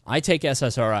 I take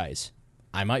SSRIs.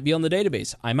 I might be on the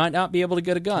database. I might not be able to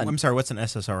get a gun. I'm sorry, what's an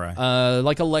SSRI?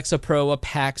 Like a Lexapro, a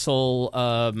Paxil,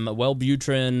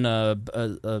 Wellbutrin,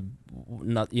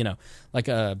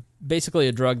 basically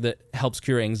a drug that helps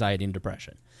cure anxiety and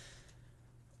depression.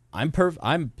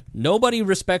 Nobody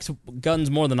respects guns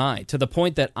more than I, to the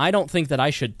point that I don't think that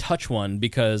I should touch one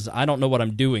because I don't know what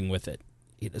I'm doing with it.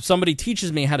 If somebody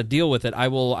teaches me how to deal with it, I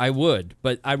would,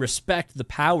 but I respect the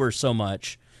power so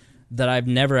much that I've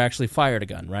never actually fired a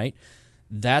gun, right?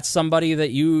 That's somebody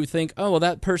that you think, oh, well,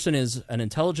 that person is an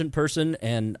intelligent person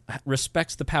and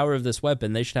respects the power of this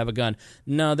weapon. They should have a gun.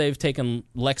 No, they've taken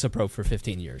Lexapro for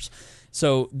 15 years.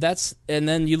 So and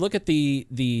then you look at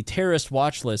the terrorist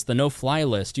watch list, the no-fly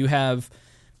list. You have,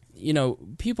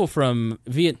 people from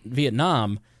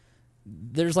Vietnam.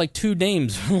 There's like two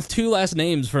last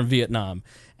names from Vietnam.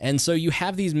 And so you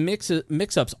have these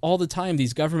mix-ups all the time.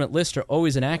 These government lists are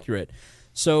always inaccurate.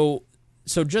 So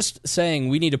just saying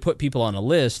we need to put people on a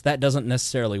list, that doesn't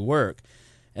necessarily work.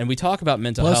 And we talk about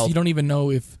mental health. Plus, you don't even know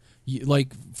if,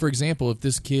 for example, if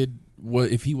this kid,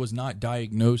 if he was not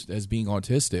diagnosed as being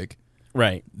autistic,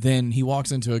 right, then he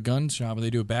walks into a gun shop and they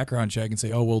do a background check and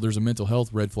say, oh, well, there's a mental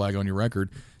health red flag on your record.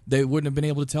 They wouldn't have been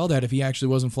able to tell that if he actually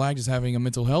wasn't flagged as having a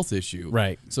mental health issue.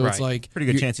 Right. So it's like... Pretty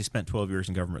good chance he spent 12 years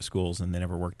in government schools and they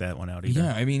never worked that one out either.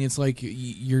 Yeah, I mean, it's like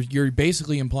you're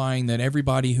basically implying that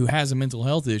everybody who has a mental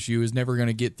health issue is never going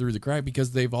to get through the crack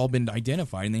because they've all been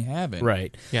identified and they haven't.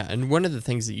 Right. Yeah, and one of the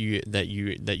things that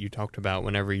you talked about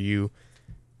whenever you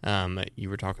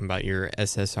were talking about your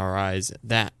SSRIs,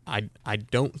 that I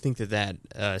don't think that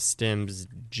stems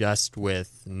just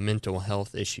with mental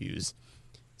health issues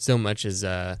so much as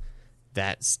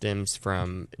that stems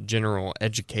from general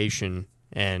education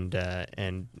and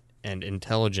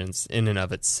intelligence in and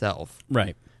of itself.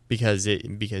 Right. Because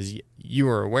you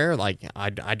are aware, like, I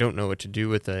don't know what to do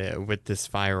with this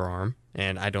firearm,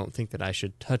 and I don't think that I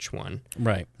should touch one.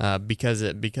 Right. Because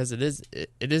it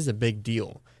is a big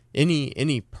deal.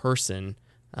 Any person,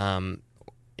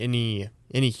 any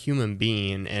human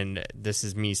being, and this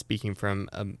is me speaking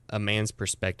from a man's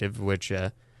perspective, which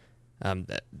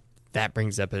that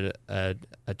brings up a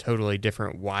totally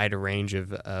different, wide range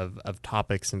of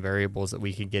topics and variables that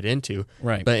we could get into.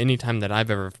 Right. But anytime that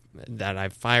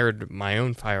I've fired my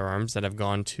own firearms, that I've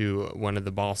gone to one of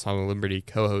the Boss Hog of Liberty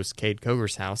co-hosts, Cade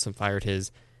Coger's house, and fired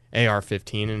his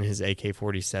AR-15 and his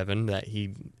AK-47 that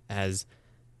he has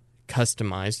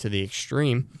customized to the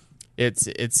extreme, it's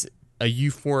a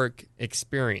euphoric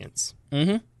experience.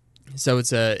 Mm-hmm. So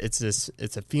it's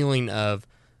a feeling of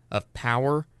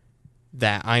power,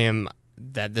 that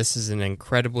this is an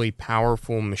incredibly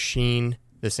powerful machine,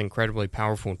 this incredibly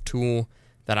powerful tool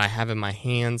that I have in my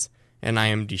hands, and I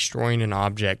am destroying an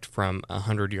object from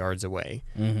 100 yards away.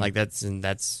 Mm-hmm. Like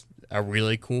that's a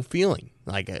really cool feeling.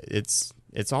 Like it's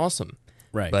awesome.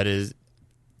 Right. But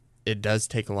it does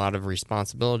take a lot of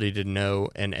responsibility to know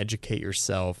and educate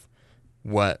yourself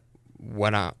what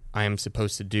I am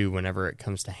supposed to do whenever it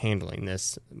comes to handling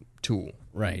this tool.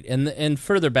 Right. And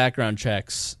further background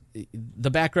checks, the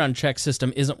background check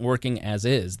system isn't working as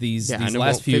is. These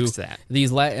last few fix that.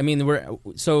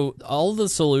 So all the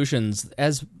solutions,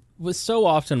 as was so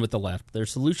often with the left, their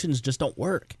solutions just don't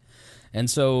work. And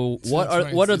so what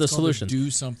are the solutions?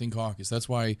 Do something caucus. That's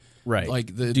why, right?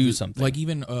 Like do something. Like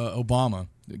even Obama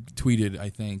tweeted, I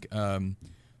think,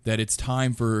 that it's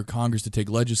time for Congress to take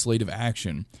legislative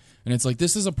action. And it's like,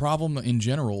 this is a problem in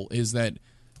general, is that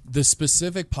the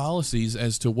specific policies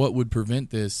as to what would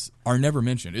prevent this are never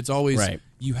mentioned. It's always right.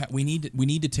 We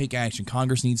need to take action.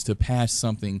 Congress needs to pass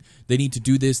something. They need to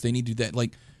do this. They need to do that.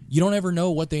 Like, you don't ever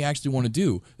know what they actually want to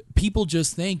do. People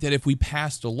just think that if we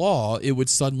passed a law, it would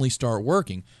suddenly start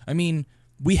working. I mean,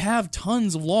 we have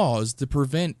tons of laws to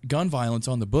prevent gun violence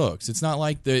on the books. It's not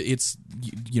like it's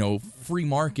free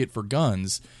market for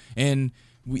guns, and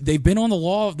they've been on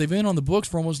the books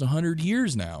for almost 100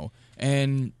 years now,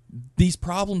 and these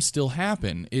problems still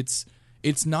happen. It's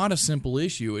it's not a simple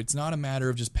issue. It's not a matter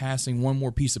of just passing one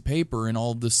more piece of paper and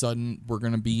all of a sudden we're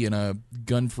going to be in a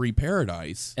gun-free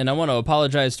paradise. And I want to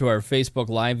apologize to our Facebook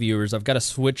Live viewers. I've got to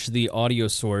switch the audio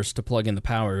source to plug in the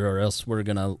power, or else we're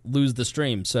going to lose the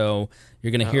stream. So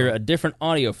you're going to hear a different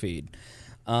audio feed.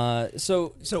 One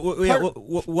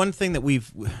thing that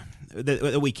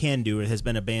we can do has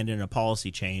been abandoned in a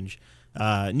policy change.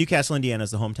 Newcastle, Indiana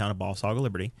is the hometown of Boss Hog of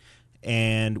Liberty,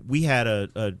 and we had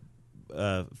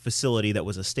a facility that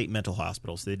was a state mental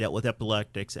hospital. So they dealt with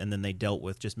epileptics, and then they dealt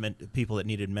with just people that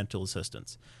needed mental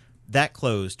assistance. That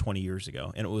closed 20 years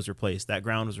ago, and it was replaced. That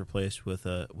ground was replaced with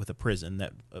a prison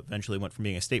that eventually went from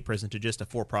being a state prison to just a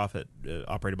for-profit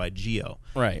operated by GEO.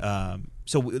 Right.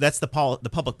 So that's the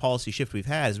public policy shift we've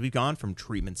had. Is we've gone from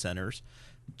treatment centers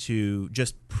to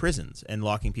just prisons and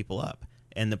locking people up.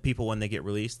 And the people, when they get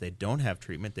released, they don't have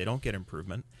treatment, they don't get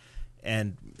improvement.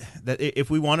 And that if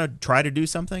we want to try to do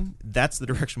something, that's the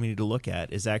direction we need to look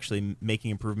at, is actually making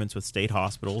improvements with state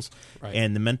hospitals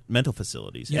and the mental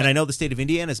facilities. Yeah. And I know the state of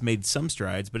Indiana has made some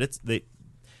strides, but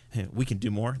we can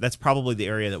do more. That's probably the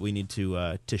area that we need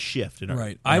to shift.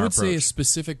 I would say a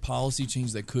specific policy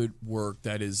change that could work,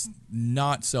 that is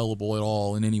not sellable at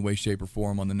all in any way, shape, or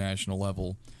form on the national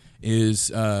level, is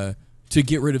to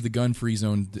get rid of the gun-free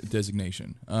zone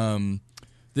designation.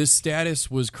 This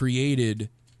status was created,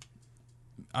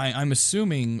 I'm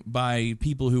assuming, by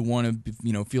people who want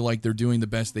to, feel like they're doing the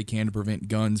best they can to prevent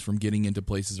guns from getting into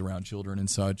places around children and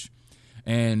such.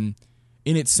 And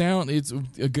it's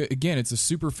a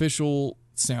superficial,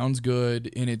 sounds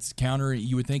good, and it's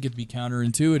you would think it'd be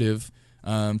counterintuitive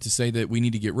to say that we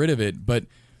need to get rid of it. But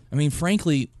I mean,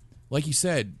 frankly, like you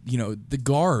said, the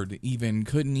guard even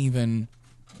couldn't even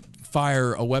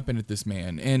fire a weapon at this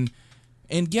man, and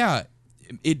yeah.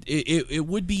 It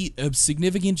would be a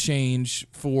significant change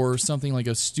for something like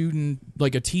a student,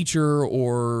 like a teacher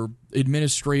or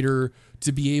administrator,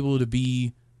 to be able to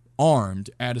be armed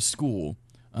at a school.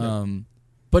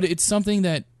 But it's something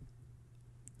that,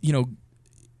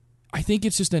 I think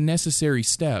it's just a necessary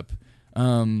step,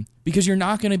 because you're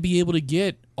not going to be able to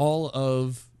get all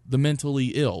of the mentally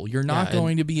ill. You're not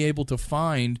going to be able to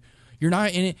find. You're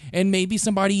not in it, and maybe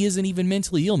somebody isn't even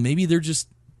mentally ill. Maybe they're just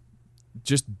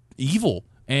evil,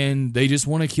 and they just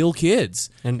want to kill kids,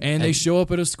 and they show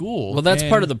up at a school. Well, that's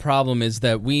part of the problem, is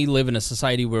that we live in a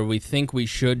society where we think we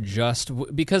should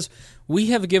because we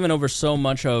have given over so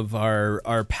much of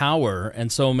our power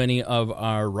and so many of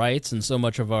our rights and so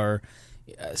much of our.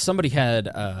 Somebody had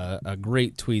a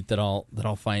great tweet that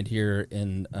I'll find here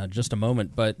in just a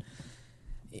moment, but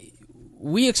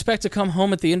we expect to come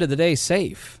home at the end of the day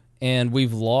safe. And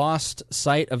we've lost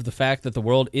sight of the fact that the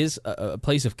world is a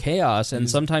place of chaos, and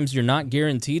sometimes you're not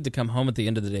guaranteed to come home at the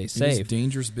end of the day safe. It's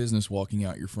dangerous business walking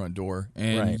out your front door,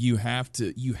 and you have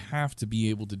to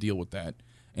be able to deal with that.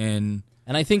 And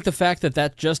I think the fact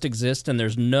that just exists, and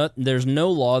there's no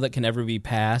law that can ever be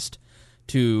passed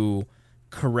to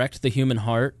correct the human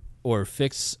heart or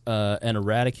fix an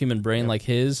erratic human brain like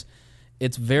his.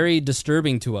 It's very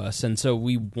disturbing to us, and so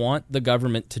we want the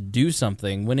government to do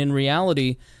something, when in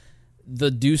reality,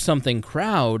 the do something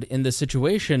crowd in this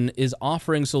situation is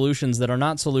offering solutions that are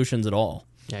not solutions at all.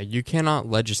 Yeah, you cannot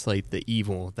legislate the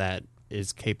evil that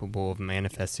is capable of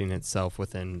manifesting itself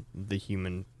within the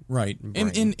human brain.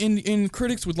 And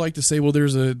critics would like to say, well,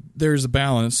 there's a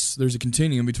balance, there's a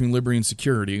continuum between liberty and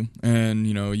security, and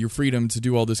your freedom to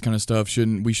do all this kind of stuff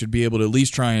we should be able to at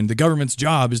least try, and the government's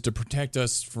job is to protect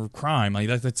us for crime. Like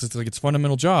that's like its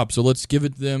fundamental job. So let's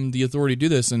give them the authority to do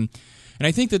this. And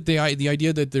I think that the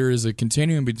idea that there is a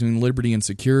continuum between liberty and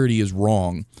security is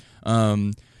wrong.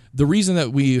 The reason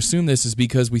that we assume this is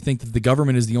because we think that the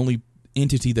government is the only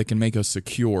entity that can make us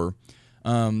secure.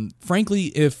 Frankly,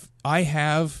 if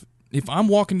I'm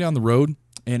walking down the road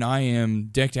and I am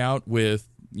decked out with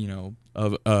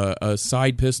a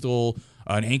side pistol,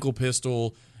 an ankle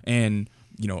pistol, and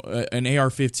an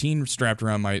AR-15 strapped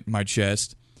around my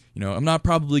chest, I'm not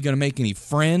probably going to make any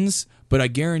friends, but I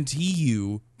guarantee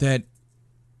you that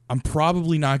I'm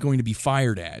probably not going to be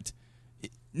fired at.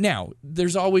 Now,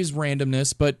 there's always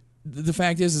randomness, but the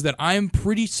fact is that I'm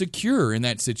pretty secure in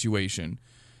that situation,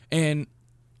 and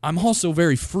I'm also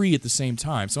very free at the same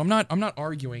time. So I'm not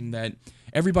arguing that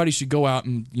everybody should go out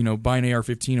and buy an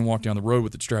AR-15 and walk down the road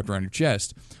with it strapped around your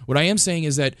chest. What I am saying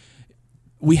is that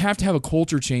we have to have a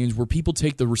culture change where people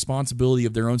take the responsibility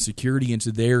of their own security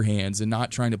into their hands and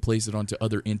not trying to place it onto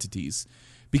other entities.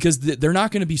 Because they're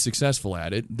not going to be successful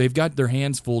at it. They've got their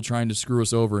hands full trying to screw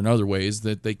us over in other ways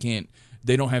that they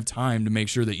don't have time to make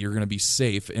sure that you're going to be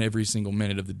safe in every single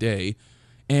minute of the day.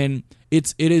 And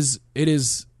it is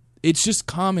it's just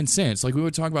common sense. Like we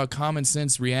would talk about common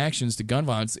sense reactions to gun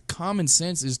violence. Common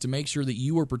sense is to make sure that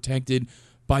you are protected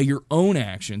by your own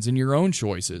actions and your own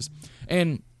choices.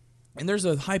 And there's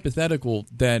a hypothetical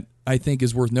that I think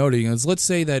is worth noting. Is let's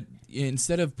say that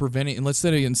instead of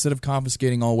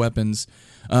confiscating all weapons,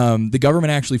 the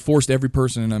government actually forced every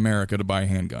person in America to buy a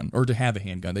handgun or to have a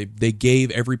handgun. They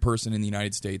gave every person in the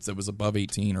United States that was above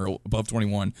 18 or above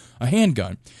 21 a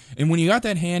handgun. And when you got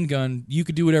that handgun, you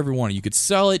could do whatever you wanted. You could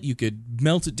sell it, you could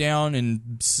melt it down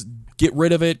and get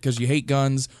rid of it because you hate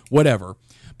guns, whatever.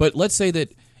 But let's say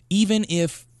that even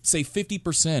if, say,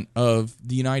 50% of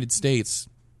the United States,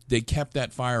 they kept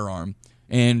that firearm,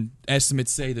 and estimates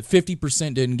say that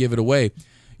 50% didn't give it away.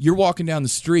 You're walking down the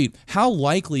street. How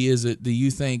likely is it that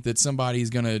you think that somebody's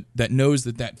that knows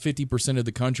that 50% of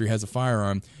the country has a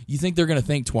firearm, you think they're going to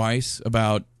think twice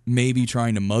about maybe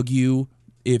trying to mug you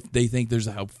if they think there's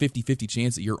a 50-50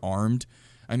 chance that you're armed?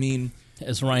 I mean,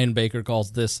 as Ryan Baker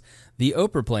calls this, the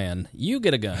Oprah plan. You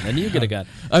get a gun and you get a gun.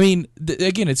 I mean,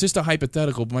 again, it's just a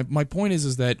hypothetical. My point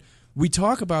is that we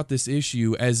talk about this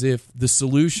issue as if the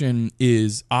solution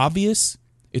is obvious,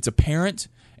 it's apparent,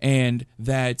 and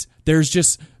that there's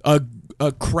just a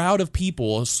crowd of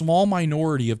people, a small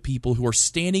minority of people who are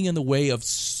standing in the way of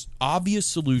obvious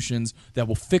solutions that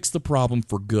will fix the problem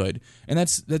for good. And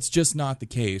that's just not the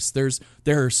case. There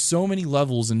are so many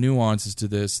levels and nuances to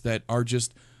this that are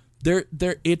just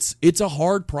it's a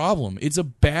hard problem. It's a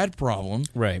bad problem.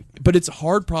 Right. But it's a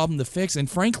hard problem to fix, and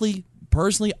frankly,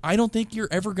 personally, I don't think you're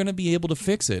ever going to be able to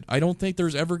fix it. I don't think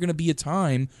there's ever going to be a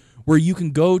time where you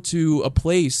can go to a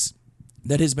place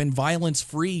that has been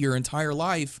violence-free your entire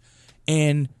life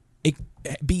and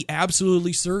be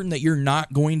absolutely certain that you're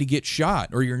not going to get shot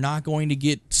or you're not going to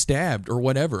get stabbed or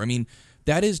whatever. I mean,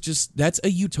 that's a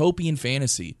utopian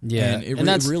fantasy. Yeah, and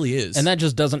it really is. And that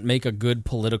just doesn't make a good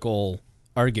political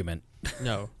argument.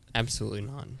 No, absolutely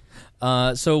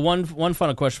not. So one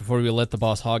final question before we let the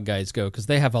Boss Hog guys go, because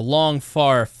they have a long,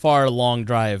 far long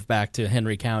drive back to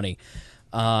Henry County.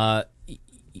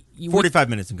 45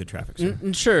 minutes in good traffic, sir.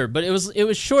 Sure, but it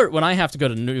was short when I have to go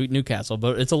to Newcastle,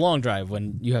 but it's a long drive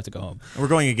when you have to go home. We're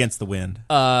going against the wind.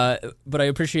 But I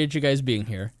appreciate you guys being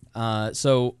here.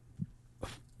 So,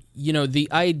 the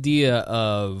idea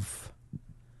of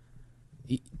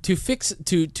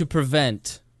to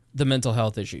prevent the mental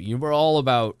health issue, we're all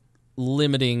about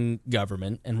limiting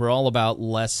government, and we're all about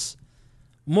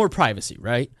more privacy,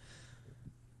 right?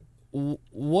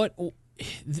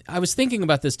 I was thinking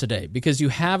about this today because you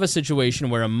have a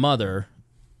situation where a mother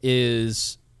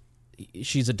she's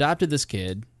adopted this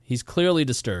kid. He's clearly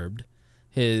disturbed.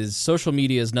 His social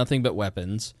media is nothing but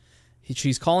weapons.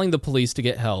 She's calling the police to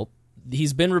get help.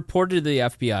 He's been reported to the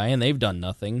FBI, and they've done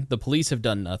nothing. The police have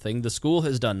done nothing. The school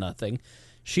has done nothing.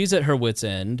 She's at her wit's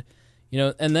end,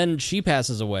 and then she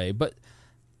passes away. But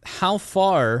how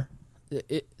far?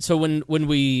 So when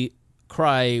we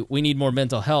cry, we need more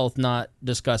mental health, not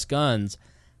discuss guns,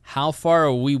 how far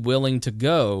are we willing to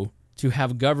go to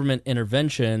have government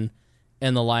intervention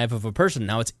in the life of a person?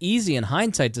 Now, it's easy in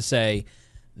hindsight to say,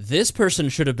 this person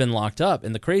should have been locked up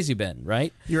in the crazy bin,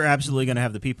 right? You're absolutely going to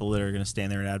have the people that are going to stand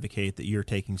there and advocate that you're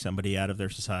taking somebody out of their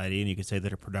society, and you can say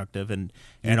that are productive, and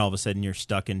all of a sudden you're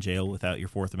stuck in jail without your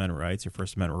Fourth Amendment rights, your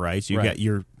First Amendment rights. You got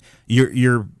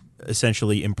you're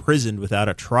essentially imprisoned without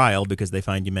a trial because they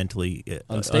find you mentally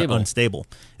unstable.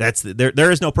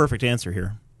 There is no perfect answer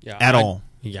here at all.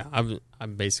 Yeah, I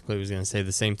basically was going to say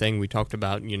the same thing. We talked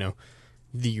about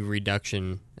the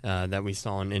reduction that we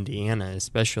saw in Indiana,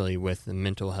 especially with the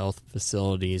mental health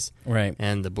facilities, right,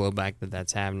 and the blowback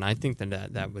that's having. I think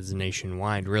that was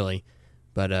nationwide, really,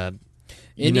 but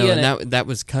Indiana, that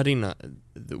was cutting.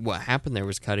 What happened there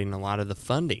was cutting a lot of the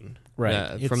funding,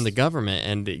 right, from the government,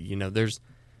 and there's.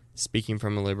 Speaking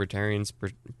from a libertarian's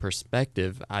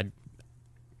perspective, I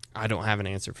don't have an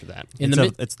anser for that.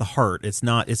 It's the heart. It's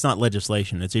not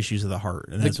legislation. It's issues of the heart,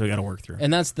 and that's what we got to work through.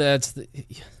 And that's the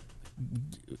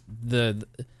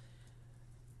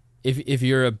if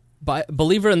you're a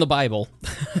believer in the Bible,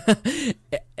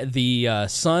 the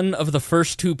son of the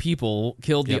first two people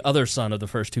killed the other son of the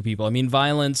first two people. I mean,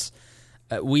 violence.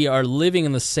 We are living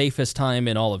in the safest time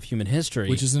in all of human history.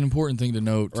 Which is an important thing to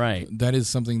note. Right. That is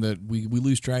something that we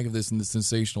lose track of this in the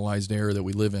sensationalized era that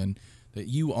we live in, that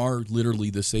you are literally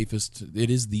the safest. It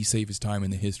is the safest time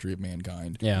in the history of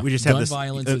mankind. Yeah. We just have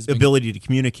this ability to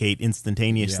communicate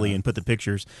instantaneously and put the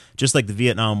pictures, just like the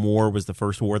Vietnam War was the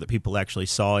first war that people actually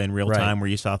saw in real time, where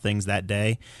you saw things that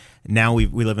day. Now we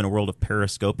live in a world of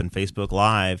Periscope and Facebook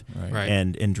Live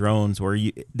and drones, where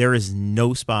there is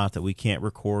no spot that we can't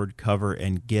record, cover,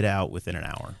 and get out within an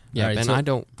hour. Yeah, and I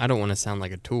don't want to sound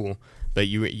like a tool, but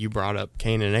you brought up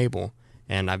Cain and Abel,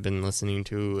 and I've been listening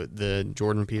to the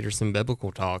Jordan Peterson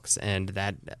biblical talks, and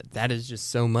that is just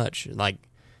so much. Like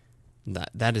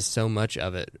that is so much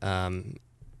of it.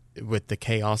 With the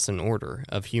chaos and order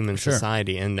of human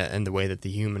society and the way that the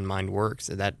human mind works,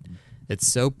 that it's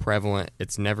so prevalent.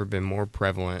 It's never been more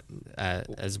prevalent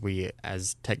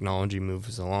as technology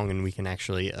moves along, and we can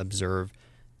actually observe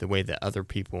the way that other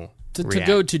people to react.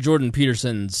 go to Jordan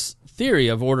Peterson's theory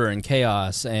of order and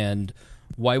chaos and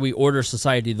why we order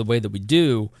society the way that we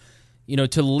do.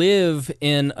 To live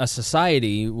in a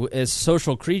society as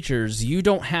social creatures, you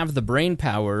don't have the brain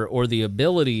power or the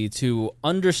ability to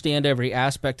understand every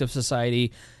aspect of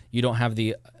society. You don't have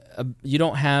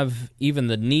even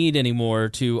the need anymore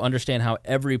to understand how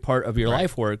every part of your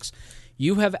life works.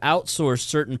 You have outsourced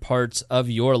certain parts of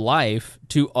your life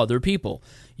to other people.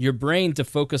 Your brain to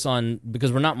focus on,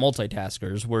 because we're not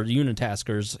multitaskers, we're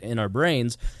unitaskers in our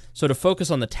brains. So to focus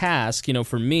on the task,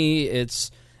 for me, it's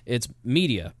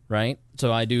media, right?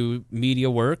 So I do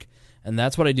media work, and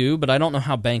that's what I do, but I don't know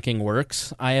how banking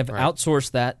works. I have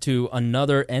outsourced that to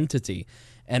another entity,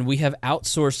 and we have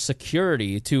outsourced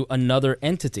security to another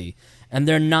entity, and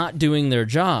they're not doing their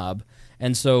job.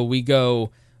 And so we go,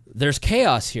 there's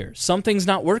chaos here. Something's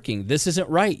not working. This isn't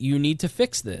right. You need to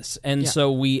fix this. And so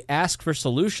we ask for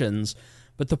solutions,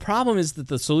 but the problem is that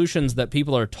the solutions that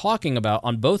people are talking about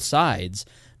on both sides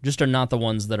just are not the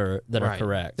ones that are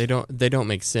correct. They don't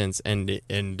make sense, and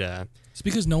it's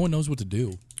because no one knows what to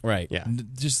do. Right. Yeah.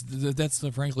 Just that's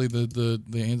frankly the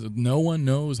answer. No one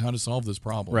knows how to solve this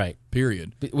problem. Right.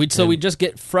 Period. We just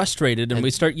get frustrated and we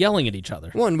start yelling at each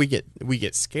other. One, we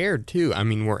get scared too. I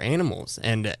mean, we're animals,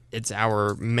 and it's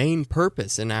our main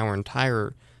purpose in our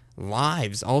entire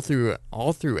lives, all through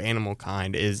animal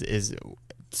kind, is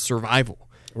survival.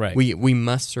 Right. We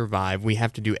must survive. We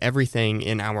have to do everything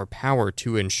in our power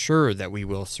to ensure that we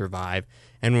will survive.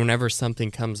 And whenever something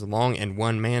comes along and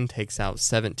one man takes out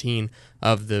 17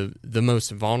 of the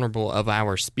most vulnerable of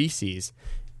our species,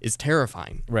 is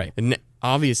terrifying. Right. And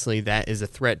obviously that is a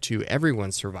threat to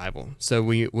everyone's survival. So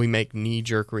we make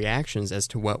knee-jerk reactions as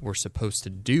to what we're supposed to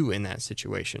do in that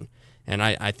situation. And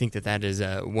I think that is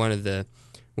one of the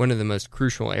most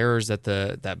crucial errors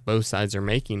that both sides are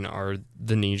making are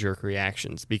the knee-jerk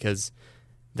reactions, because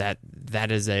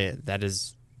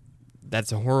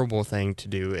that's a horrible thing to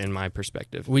do in my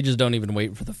perspective. We just don't even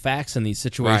wait for the facts in these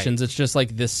situations. Right. It's just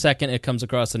like the second it comes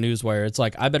across the newswire, it's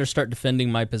like, I better start defending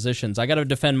my positions. I got to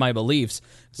defend my beliefs.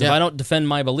 So if I don't defend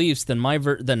my beliefs, then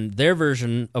then their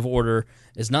version of order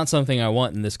is not something I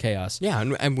want in this chaos. Yeah,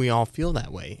 and we all feel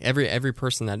that way. Every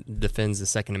person that defends the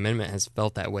Second Amendment has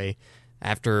felt that way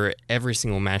after every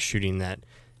single mass shooting that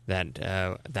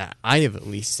I have at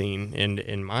least seen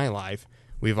in my life.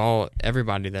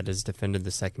 Everybody that has defended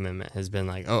the Second Amendment has been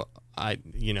like,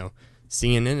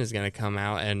 CNN is going to come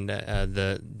out, and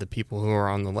the people who are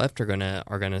on the left are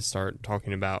gonna start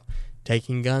talking about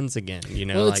taking guns again.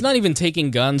 Well, it's not even taking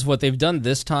guns. What they've done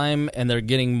this time, and they're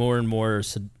getting more and more,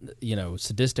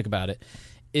 sadistic about it,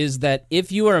 is that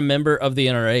if you are a member of the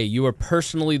NRA, you are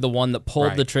personally the one that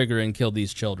pulled the trigger and killed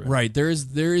these children. Right. There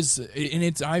is,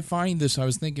 and I find this. I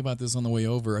was thinking about this on the way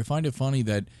over. I find it funny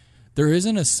that there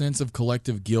isn't a sense of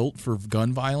collective guilt for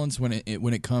gun violence when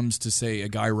it comes to, say, a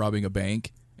guy robbing a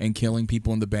bank and killing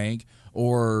people in the bank,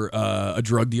 or a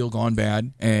drug deal gone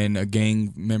bad and a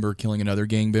gang member killing another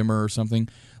gang member or something.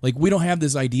 Like, we don't have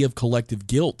this idea of collective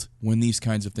guilt when these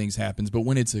kinds of things happen. But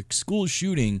when it's a school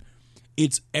shooting,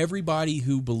 it's everybody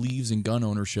who believes in gun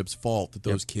ownership's fault that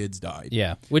those kids died.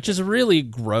 Yeah, which is really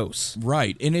gross.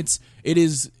 Right, and it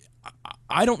is.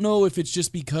 I don't know if it's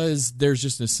just because there's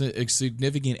just a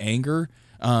significant anger.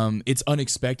 It's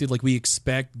unexpected. Like, we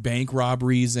expect bank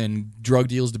robberies and drug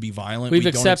deals to be violent. We've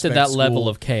accepted that level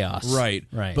of chaos. Right.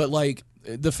 But, like,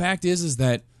 the fact is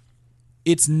that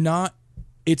it's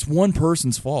one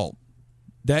person's fault.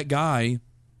 That guy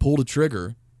pulled a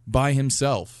trigger by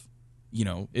himself.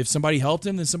 If somebody helped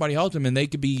him, then somebody helped him, and they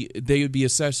would be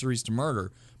accessories to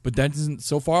murder. But that doesn't.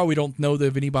 So far, we don't know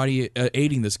of anybody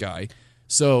aiding this guy.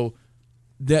 So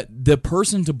that the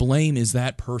person to blame is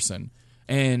that person,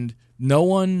 and no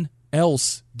one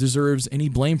else deserves any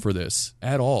blame for this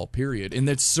at all, period. And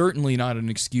that's certainly not an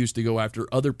excuse to go after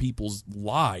other people's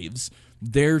lives.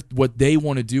 What they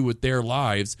want to do with their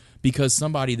lives, because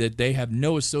somebody that they have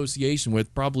no association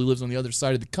with, probably lives on the other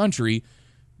side of the country,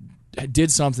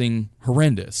 did something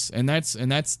horrendous. And that's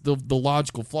the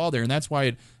logical flaw there. And that's why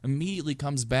it immediately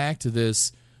comes back to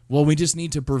this, well, we just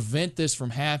need to prevent this from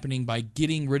happening by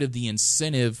getting rid of the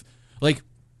incentive. Like,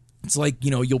 it's like,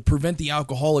 you'll prevent the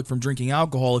alcoholic from drinking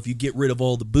alcohol if you get rid of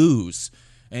all the booze.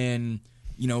 And,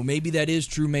 maybe that is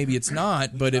true, maybe it's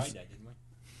not. But if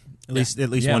At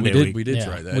least Yeah, one day we a did. week. We did Yeah.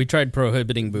 try that. We tried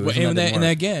prohibiting booze. and that didn't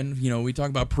work. again, we talk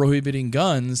about prohibiting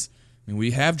guns. I mean,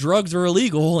 we have drugs are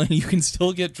illegal, and you can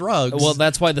still get drugs. Well,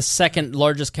 that's why the second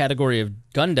largest category of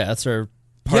gun deaths are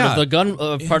part of the gun,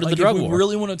 part of the drug if war. we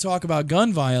really want to talk about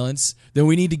gun violence, then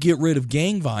we need to get rid of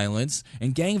gang violence,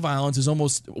 and gang violence is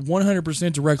almost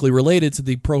 100% directly related to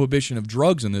the prohibition of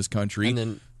drugs in this country. And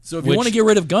then- so if you want to get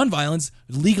rid of gun violence,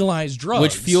 legalize drugs.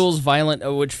 Which fuels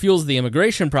which fuels the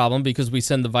immigration problem because we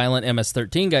send the violent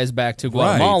MS-13 guys back to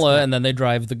Guatemala, and then they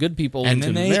drive the good people and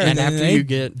into then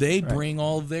America. they bring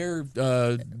all their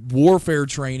warfare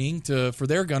training for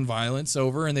their gun violence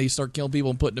over, and they start killing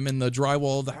people and putting them in the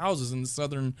drywall of the houses in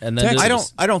southern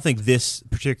Texas. I don't think this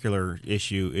particular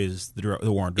issue is the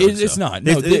war on drugs. It's not.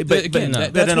 No,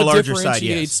 that's what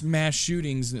differentiates mass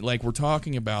shootings, like we're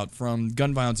talking about, from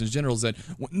gun violence in general. Is that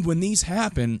when these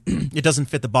happen, it doesn't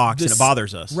fit the box and it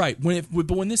bothers us. Right.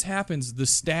 But when this happens, the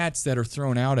stats that are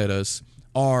thrown out at us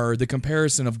are the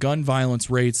comparison of gun violence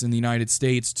rates in the United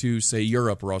States to, say,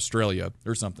 Europe or Australia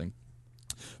or something.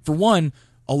 For one,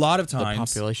 a lot of times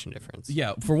the population difference.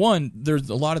 Yeah, for one, there's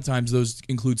a lot of times those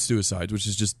include suicides, which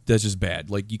is that's just bad.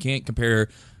 Like, you can't compare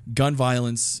gun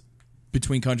violence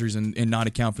between countries and not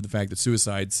account for the fact that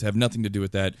suicides have nothing to do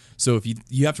with that. So if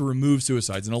you have to remove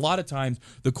suicides, and a lot of times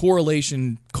the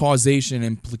correlation, causation,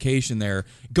 implication there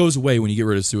goes away when you get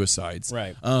rid of suicides.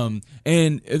 Right.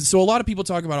 And so a lot of people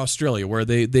talk about Australia, where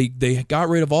they got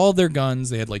rid of all of their guns.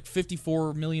 They had like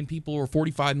 54 million people or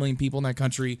 45 million people in that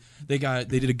country. They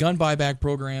did a gun buyback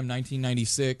program,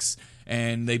 1996.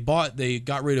 And they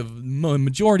got rid of a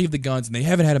majority of the guns, and they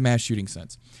haven't had a mass shooting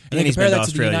since. And he's been to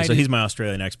Australia, so he's my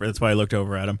Australian expert. That's why I looked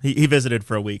over at him. He visited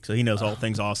for a week, so he knows all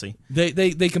things Aussie.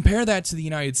 They compare that to the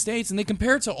United States, and they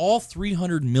compare it to all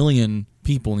 300 million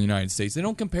people in the United States. They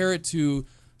don't compare it to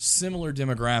similar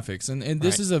demographics. And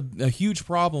this is a huge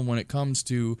problem when it comes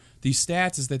to these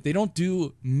stats, is that they don't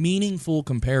do meaningful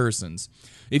comparisons.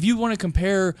 If you want to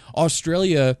compare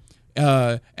Australia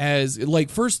as, like,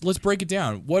 first let's break it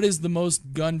down. What is the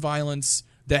most gun violence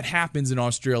that happens in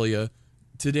Australia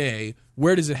today?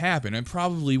 Where does it happen? It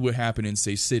probably would happen in,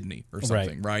 say, Sydney or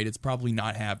something, right? It's probably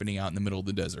not happening out in the middle of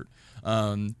the desert.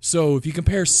 So if you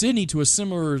compare Sydney to a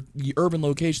similar urban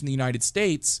location in the United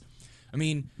States, I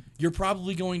mean, you're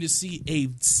probably going to see a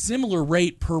similar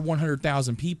rate per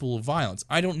 100,000 people of violence.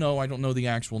 I don't know the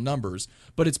actual numbers,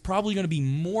 but it's probably going to be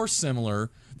more similar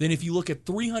than if you look at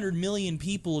 300 million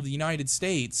people of the United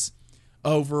States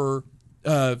over,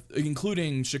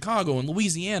 including Chicago and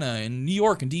Louisiana and New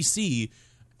York and D.C.,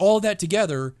 all that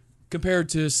together compared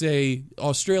to, say,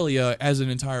 Australia as an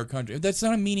entire country. That's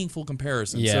not a meaningful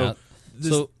comparison. Yeah.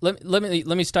 So let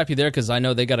me stop you there, because I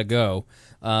know they got to go.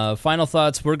 Final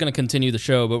thoughts. We're going to continue the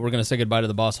show, but we're going to say goodbye to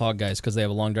the Boss Hog guys because they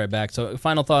have a long drive back. So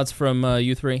final thoughts from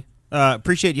you three.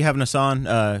 Appreciate you having us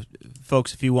on.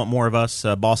 Folks, if you want more of us,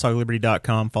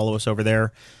 bosshogliberty.com. Follow us over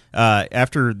there.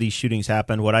 After these shootings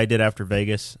happened, what I did after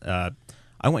Vegas, I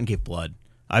went and gave blood.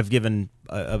 I've given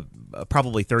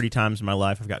probably 30 times in my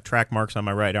life. I've got track marks on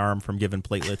my right arm from giving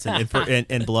platelets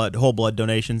and blood, whole blood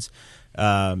donations.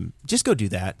 Just go do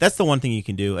that. That's the one thing you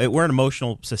can do. We're an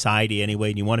emotional society anyway,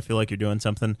 and you want to feel like you're doing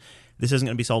something. This isn't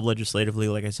going to be solved legislatively,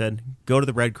 like I said. Go to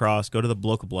the Red Cross, go to the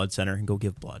local blood center, and go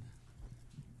give blood.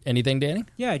 Anything, Danny?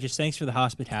 Yeah, just thanks for the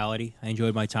hospitality. I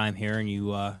enjoyed my time here, and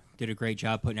you did a great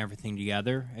job putting everything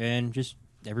together. And just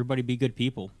everybody be good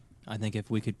people. I think if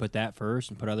we could put that first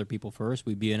and put other people first,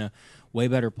 we'd be in a way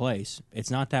better place. It's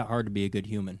not that hard to be a good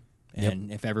human.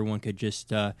 And if everyone could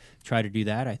just try to do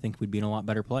that, I think we'd be in a lot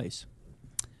better place.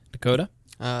 Dakota?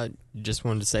 Just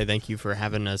wanted to say thank you for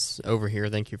having us over here.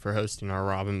 Thank you for hosting our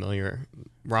Robin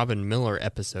Miller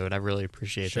episode. I really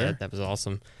appreciate that. That was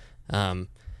awesome. And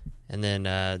then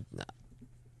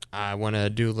I want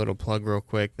to do a little plug real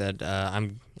quick that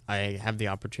I have the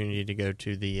opportunity to go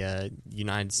to the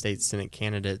United States Senate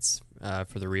candidates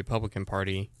for the Republican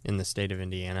Party in the state of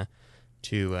Indiana.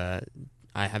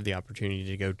 I have the opportunity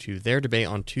to go to their debate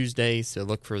on Tuesday, so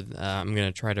look for. I'm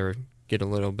going to try to get a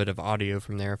little bit of audio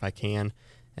from there if I can,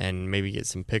 and maybe get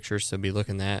some pictures. So be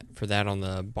looking for that on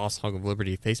the Boss Hog of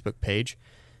Liberty Facebook page.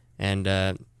 And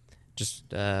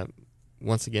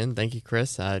once again, thank you,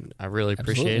 Chris. I really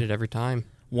appreciate it every time.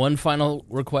 One final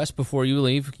request before you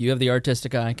leave. You have the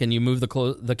artistic eye. Can you move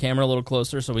the camera a little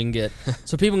closer so we can get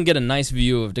so people can get a nice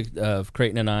view of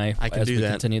Creighton and I can as do we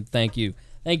that. continue. Thank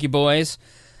you, boys.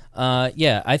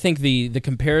 I think the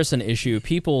comparison issue.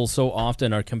 People so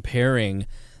often are comparing.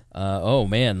 Oh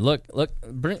man, look,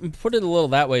 put it a little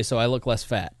that way so I look less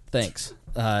fat. Thanks.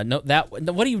 No,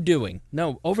 what are you doing?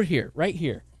 No, over here, right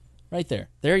there.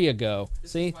 There you go.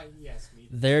 See,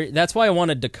 there. That's why I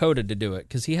wanted Dakota to do it,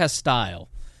 because he has style.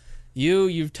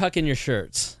 You tuck in your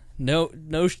shirts. No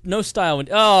style.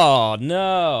 Oh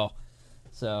no.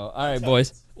 So all right,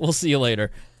 boys. We'll see you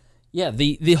later. Yeah,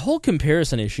 the whole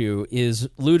comparison issue is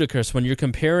ludicrous when you're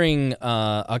comparing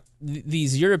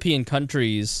these European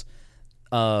countries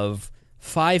of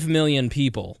 5 million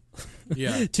people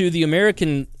to the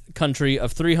American country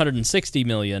of 360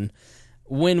 million.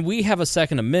 When we have a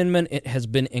Second Amendment, it has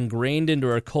been ingrained into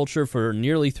our culture for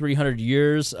nearly 300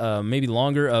 years, maybe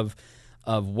longer, of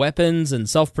weapons and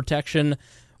self-protection.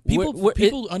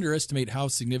 People underestimate how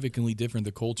significantly different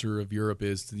the culture of Europe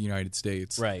is to the United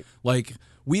States. Right. Like,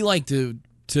 we like to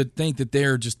think that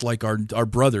they're just like our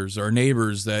brothers, our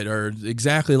neighbors that are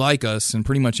exactly like us in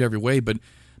pretty much every way, but I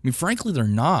mean, frankly, they're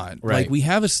not. Right. Like, we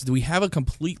have a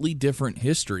completely different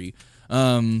history.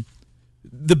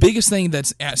 The biggest thing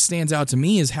that stands out to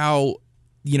me is how,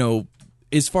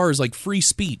 as far as like free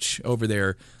speech over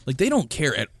there, like they don't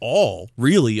care at all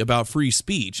really about free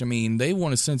speech. I mean, they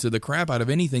want to censor the crap out of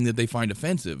anything that they find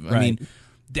offensive. I mean,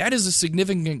 that is a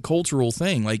significant cultural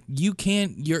thing. Like you're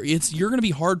going to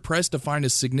be hard pressed to find a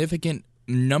significant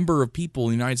number of people in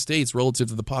the United States relative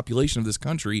to the population of this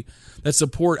country that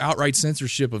support outright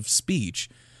censorship of speech.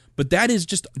 But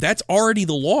that's already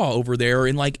the law over there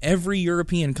in like every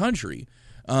European country.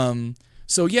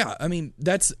 So yeah, I mean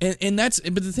but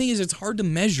the thing is, it's hard to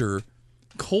measure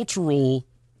cultural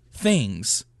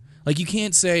things. Like you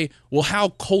can't say, well, how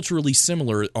culturally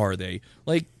similar are they?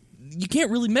 Like you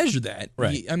can't really measure that.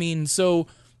 Right. I mean, so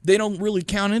they don't really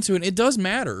count into it. It does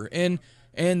matter.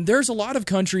 And there's a lot of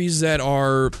countries that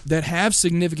have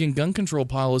significant gun control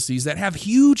policies that have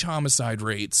huge homicide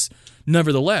rates.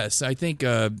 Nevertheless, I think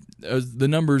the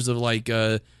numbers of like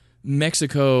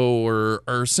Mexico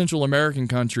or Central American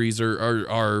countries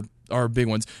are big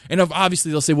ones. And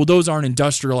obviously they'll say, well, those aren't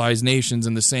industrialized nations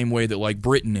in the same way that like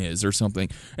Britain is or something.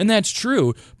 And that's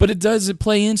true, but it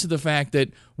play into the fact that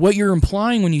what you're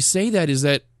implying when you say that is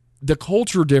that the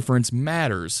culture difference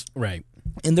matters. Right.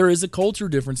 And there is a culture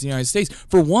difference in the United States.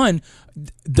 For one,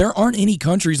 there aren't any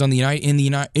countries in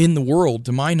the world,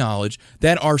 to my knowledge,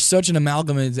 that are such an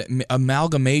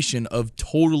amalgamation of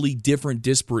totally different,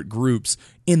 disparate groups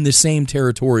in the same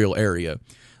territorial area.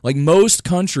 Like most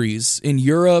countries in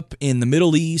Europe, in the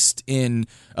Middle East, in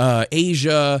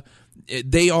Asia,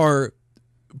 they are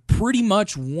pretty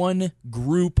much one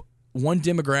group, one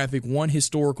demographic, one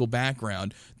historical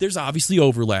background. There's obviously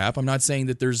overlap. I'm not saying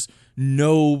that there's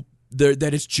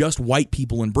that it's just white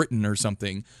people in Britain or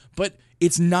something, but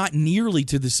it's not nearly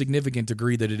to the significant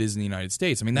degree that it is in the United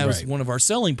States. I mean, that was one of our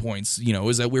selling points,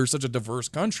 is that we're such a diverse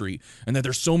country and that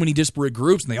there's so many disparate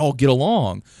groups and they all get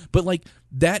along. But like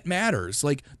that matters.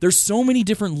 Like there's so many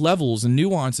different levels and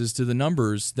nuances to the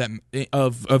numbers that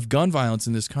of gun violence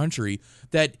in this country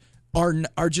that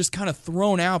are just kind of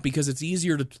thrown out because it's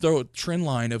easier to throw a trend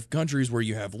line of countries where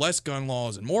you have less gun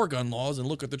laws and more gun laws and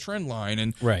look at the trend line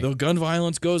and the gun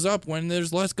violence goes up when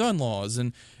there's less gun laws.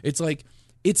 And it's like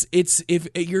it's if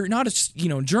you're not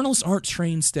journalists aren't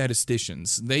trained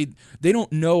statisticians. They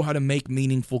don't know how to make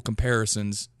meaningful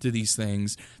comparisons to these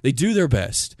things. They do their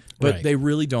best, but they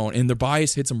really don't, and their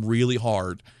bias hits them really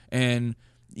hard. And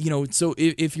so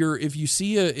if you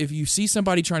see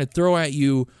somebody trying to throw at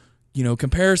you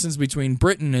comparisons between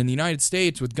Britain and the United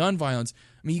States with gun violence,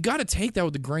 I mean, you got to take that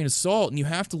with a grain of salt, and you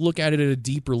have to look at it at a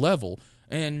deeper level.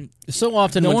 And so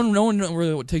often, no one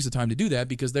really takes the time to do that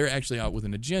because they're actually out with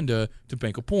an agenda to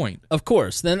make a point. Of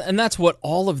course, and that's what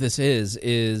all of this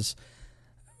is.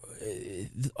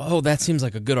 Oh, that seems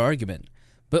like a good argument,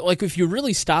 but like if you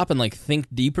really stop and like think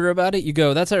deeper about it, you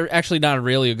go, that's actually not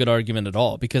really a good argument at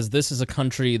all, because this is a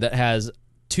country that has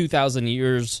 2,000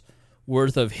 years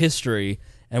worth of history.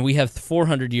 And we have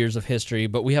 400 years of history,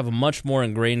 but we have a much more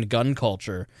ingrained gun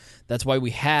culture. That's why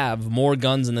we have more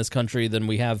guns in this country than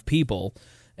we have people.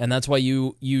 And that's why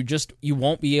you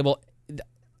won't be able...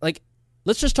 Like,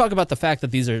 let's just talk about the fact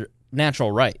that these are natural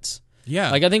rights.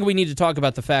 Yeah. Like, I think we need to talk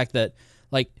about the fact that,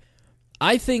 like,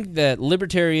 I think that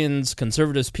libertarians,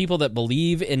 conservatives, people that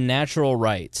believe in natural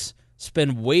rights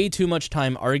spend way too much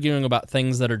time arguing about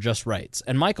things that are just rights.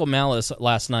 And Michael Malice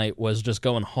last night was just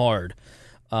going hard.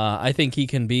 I think he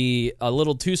can be a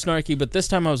little too snarky, but this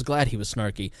time I was glad he was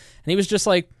snarky. And he was just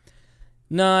like,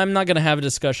 no, I'm not going to have a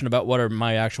discussion about what are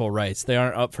my actual rights. They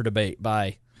aren't up for debate.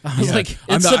 Bye. I was like,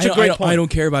 it's such a great point. I don't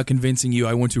care about convincing you.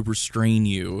 I want to restrain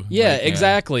you. Yeah,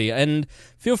 exactly. And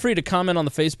feel free to comment on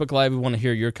the Facebook Live. We want to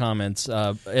hear your comments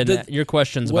and your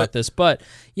questions about this. But,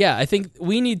 yeah, I think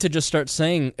we need to just start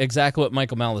saying exactly what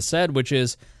Michael Malice said, which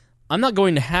is, I'm not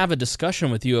going to have a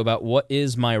discussion with you about what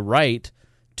is my right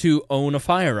to own a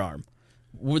firearm.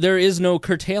 There is no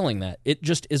curtailing that. It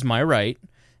just is my right,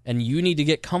 and you need to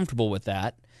get comfortable with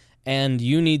that. and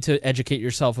you need to educate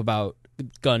yourself about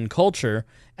gun culture,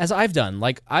 as I've done.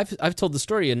 Like, I've told the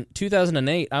story. In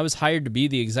 2008, I was hired to be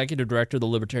the executive director of the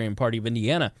Libertarian Party of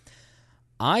Indiana.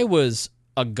 I was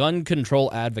a gun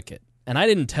control advocate, and I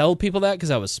didn't tell people that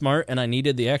because I was smart and I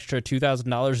needed the extra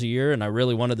 $2,000 a year and I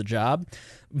really wanted the job,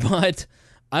 but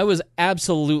I was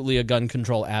absolutely a gun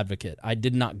control advocate. I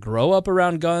did not grow up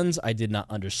around guns. I did not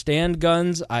understand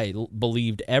guns. I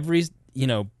believed every,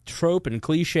 trope and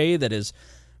cliche that is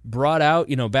brought out,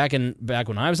 back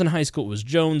when I was in high school. It was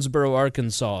Jonesboro,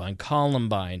 Arkansas, and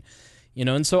Columbine,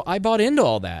 and so I bought into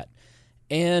all that.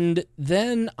 And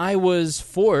then I was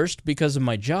forced, because of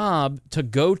my job, to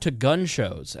go to gun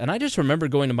shows. And I just remember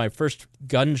going to my first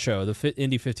gun show, the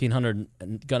Indy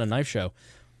 1500 Gun and Knife Show,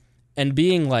 and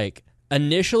being like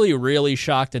initially really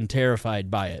shocked and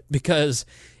terrified by it, because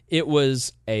it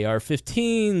was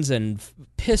AR-15s and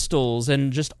pistols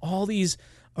and just all these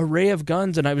array of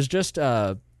guns. And I was just,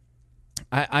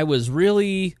 I was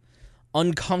really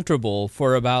uncomfortable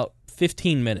for about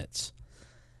 15 minutes.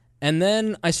 And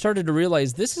then I started to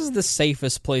realize this is the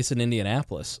safest place in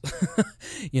Indianapolis.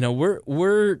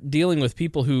 We're dealing with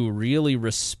people who really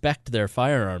respect their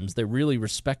firearms. They really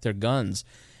respect their guns.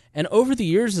 And over the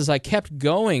years, as I kept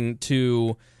going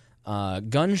to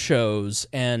gun shows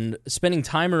and spending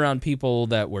time around people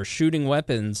that were shooting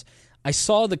weapons, I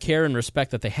saw the care and respect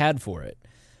that they had for it.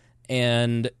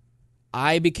 And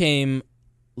I became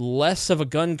less of a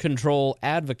gun control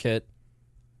advocate,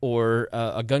 or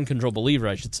a gun control believer,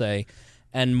 I should say,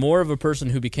 and more of a person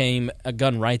who became a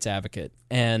gun rights advocate.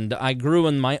 And I grew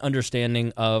in my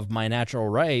understanding of my natural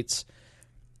rights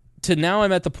to now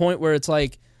I'm at the point where it's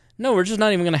like, no, we're just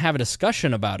not even going to have a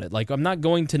discussion about it. Like, I'm not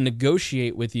going to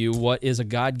negotiate with you what is a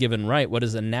God-given right, what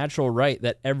is a natural right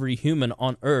that every human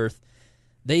on earth,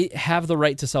 they have the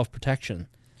right to self-protection.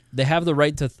 They have the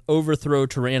right to overthrow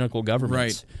tyrannical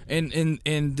governments. Right.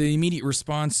 And the immediate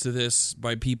response to this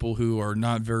by people who are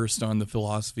not versed on the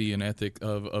philosophy and ethic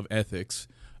of ethics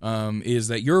is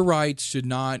that your rights should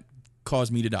not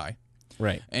cause me to die.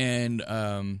 Right. And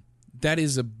that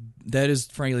is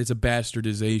frankly, it's a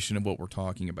bastardization of what we're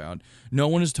talking about. No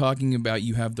one is talking about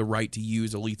you have the right to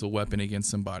use a lethal weapon against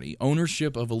somebody.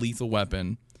 Ownership of a lethal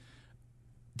weapon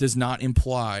does not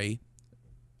imply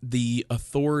the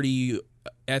authority,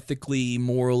 ethically,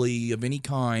 morally, of any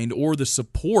kind, or the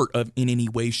support of, in any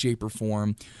way, shape, or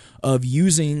form, of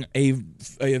using a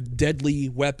deadly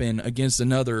weapon against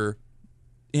another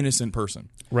innocent person.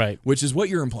 Right. Which is what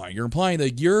you're implying. You're implying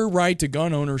that your right to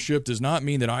gun ownership does not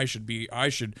mean that I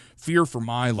should fear for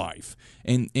my life.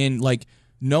 And like,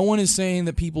 no one is saying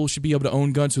that people should be able to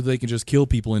own guns so they can just kill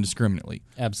people indiscriminately.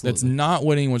 Absolutely. That's not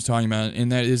what anyone's talking about,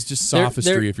 and that is just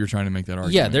sophistry if you're trying to make that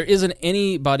argument. Yeah, there isn't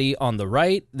anybody on the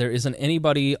right, there isn't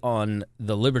anybody on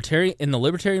the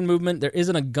libertarian movement, there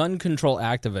isn't a gun control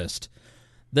activist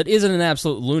that isn't an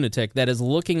absolute lunatic that is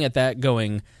looking at that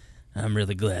going, I'm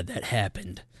really glad that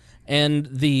happened. And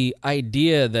the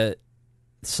idea that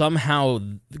somehow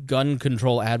gun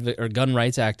control or gun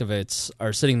rights activists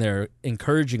are sitting there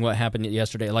encouraging what happened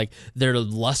yesterday, like they're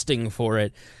lusting for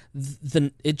it.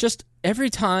 It just,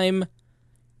 every time,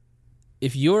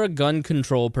 if you're a gun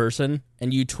control person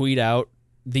and you tweet out,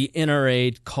 the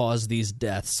NRA caused these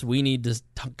deaths, we need to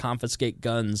confiscate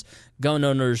guns, gun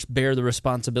owners bear the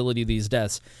responsibility of these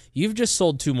deaths, you've just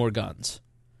sold 2 more guns.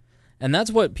 And that's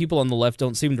what people on the left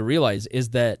don't seem to realize, is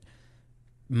that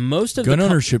most of gun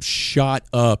ownership shot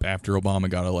up after Obama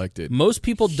got elected. Most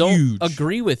people don't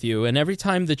agree with you, and every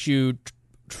time that you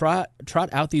trot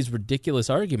out these ridiculous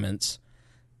arguments,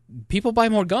 people buy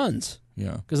more guns.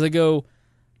 Yeah, because they go,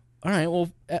 all right, well,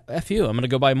 F you, I'm going to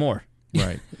go buy more.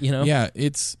 Right. Yeah,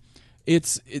 it's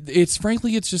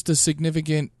frankly, it's just a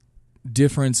significant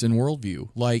difference in worldview.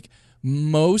 Like,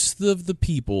 most of the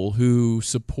people who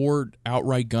support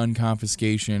outright gun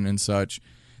confiscation and such,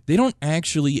 they don't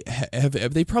actually have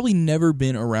they probably never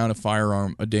been around a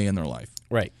firearm a day in their life.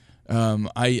 Right.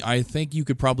 I think you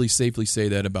could probably safely say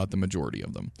that about the majority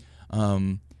of them.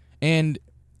 And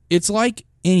it's like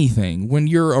anything, when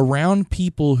you're around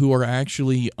people who are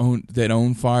actually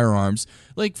own firearms,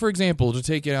 like, for example, to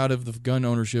take it out of the gun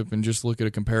ownership and just look at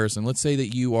a comparison, let's say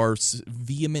that you are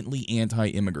vehemently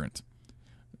anti-immigrant.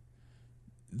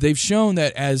 They've shown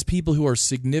that as people who are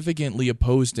significantly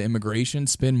opposed to immigration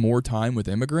spend more time with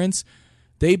immigrants,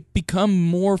 they become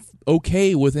more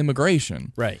okay with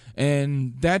immigration. Right.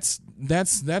 And that's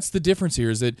the difference here,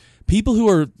 is that people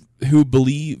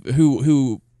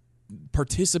who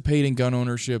participate in gun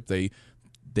ownership,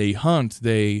 they hunt,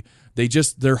 they they're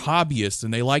hobbyists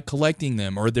and they like collecting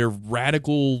them, or they're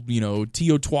radical,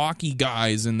 Teotihuacan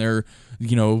guys and they're,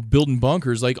 building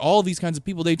bunkers. Like all these kinds of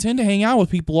people, they tend to hang out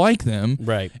with people like them.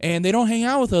 Right. And they don't hang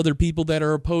out with other people that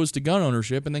are opposed to gun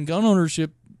ownership. And then gun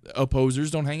ownership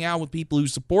opposers don't hang out with people who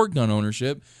support gun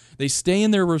ownership. They stay in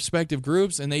their respective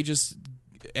groups and they just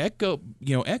echo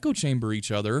chamber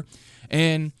each other.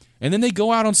 And then they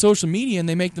go out on social media and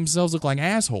they make themselves look like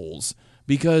assholes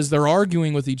because they're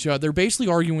arguing with each other. They're basically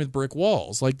arguing with brick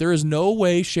walls. Like, there is no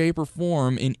way, shape, or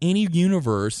form in any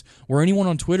universe where anyone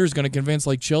on Twitter is going to convince,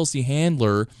 like, Chelsea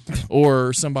Handler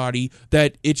or somebody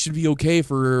that it should be okay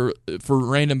for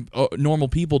random normal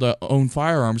people to own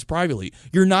firearms privately.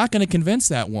 You're not going to convince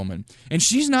that woman. And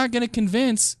she's not going to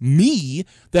convince me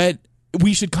that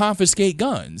we should confiscate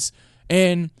guns.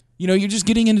 And you're just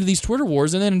getting into these Twitter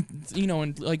wars, and then,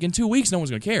 in 2 weeks, no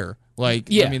one's going to care. Like,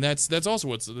 yeah. I mean, that's also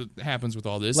what happens with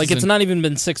all this. Like, it's not even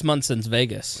been 6 months since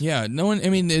Vegas. Yeah, no one. I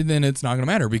mean, then it's not going to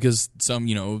matter because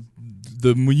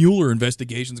the Mueller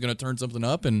investigation is going to turn something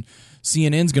up, and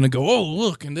CNN's going to go, oh,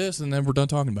 look, and this, and then we're done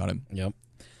talking about it. Yep.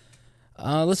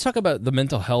 Let's talk about the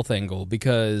mental health angle,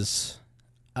 because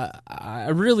I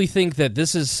really think that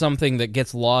this is something that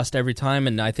gets lost every time,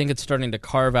 and I think it's starting to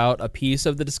carve out a piece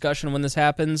of the discussion when this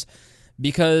happens,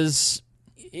 because,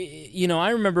 I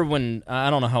remember when, I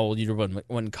don't know how old you were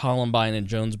when Columbine in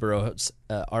Jonesboro,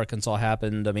 Arkansas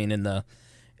happened. I mean, in the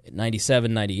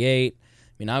 97, 98. I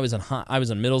mean, I was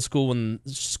in middle school when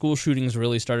school shootings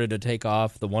really started to take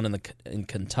off, the one in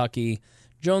Kentucky.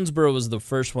 Jonesboro was the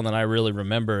first one that I really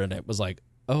remember, and it was like,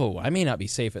 oh, I may not be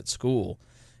safe at school.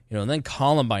 And then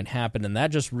Columbine happened, and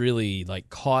that just really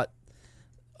caught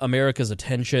America's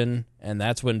attention, and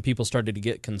that's when people started to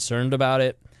get concerned about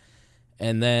it.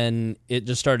 And then it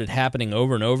just started happening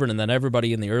over and over, and then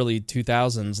everybody in the early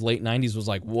 2000s, late 90s was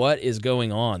like, what is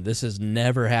going on? This has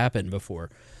never happened before.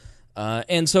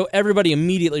 And so everybody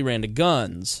immediately ran to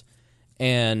guns.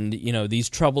 And, these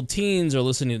troubled teens are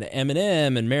listening to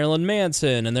Eminem and Marilyn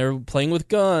Manson, and they're playing with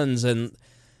guns, and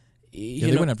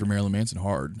they went after Marilyn Manson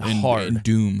hard. In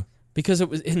Doom. Because it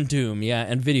was in Doom, yeah,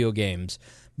 and video games.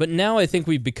 But now I think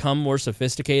we've become more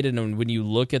sophisticated, and when you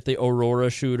look at the Aurora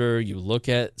shooter, you look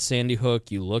at Sandy Hook,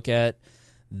 you look at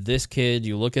this kid,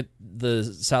 you look at the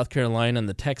South Carolina and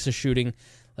the Texas shooting,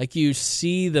 you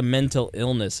see the mental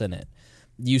illness in it.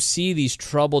 You see these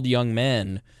troubled young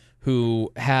men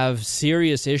who have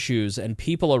serious issues, and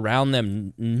people around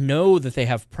them know that they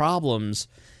have problems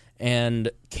and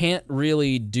can't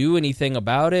really do anything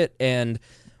about it. And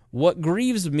what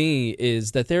grieves me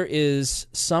is that there is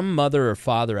some mother or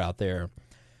father out there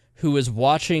who is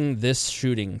watching this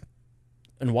shooting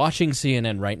and watching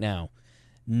CNN right now,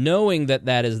 knowing that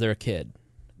that is their kid,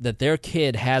 that their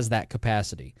kid has that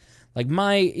capacity. Like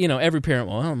every parent,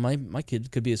 well, my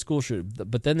kid could be a school shooter.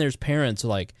 But then there's parents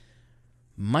like,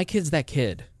 my kid's that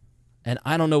kid, and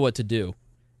I don't know what to do.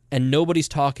 And nobody's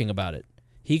talking about it.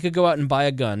 He could go out and buy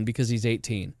a gun because he's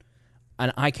 18,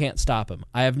 and I can't stop him.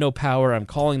 I have no power. I'm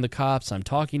calling the cops. I'm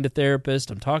talking to therapists.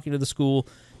 I'm talking to the school.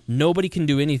 Nobody can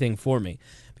do anything for me.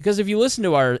 Because if you listen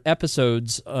to our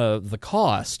episodes of The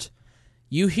Cost,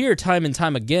 you hear time and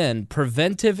time again,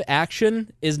 preventive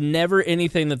action is never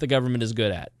anything that the government is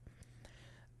good at.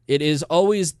 It is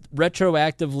always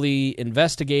retroactively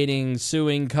investigating,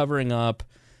 suing, covering up,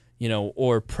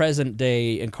 or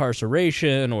present-day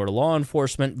incarceration or law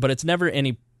enforcement, but it's never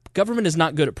any... Government is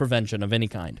not good at prevention of any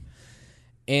kind.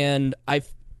 And I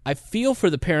feel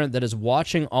for the parent that is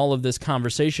watching all of this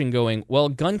conversation going, well,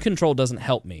 gun control doesn't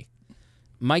help me.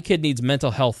 My kid needs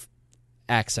mental health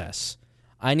access.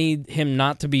 I need him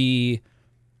not to be...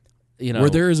 Where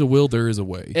there is a will, there is a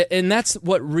way. And that's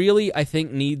what really, I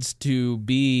think, needs to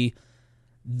be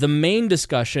the main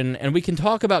discussion, and we can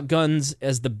talk about guns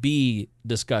as the B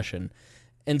discussion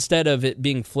instead of it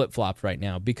being flip-flopped right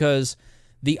now, because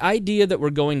the idea that we're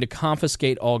going to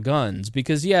confiscate all guns,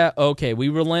 because, we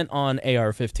relent on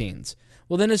AR-15s.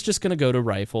 Well, then it's just going to go to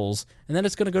rifles, and then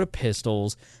it's going to go to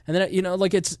pistols, and then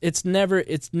it's never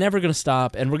going to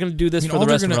stop, and we're going to do this for the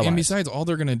rest of our lives. And besides, all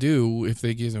they're going to do if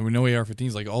they give no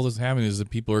AR-15s, all that's happening is that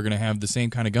people are going to have the same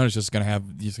kind of gun. It's just going to have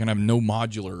no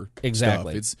modular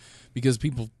exactly stuff. It's because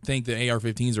people think that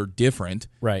AR-15s are different,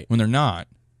 right? When they're not.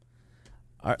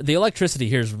 The electricity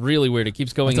here is really weird. It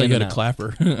keeps going in and out. You had a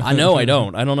clapper. I know. I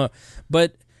don't know,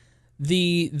 but.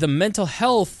 The mental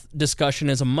health discussion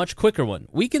is a much quicker one.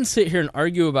 We can sit here and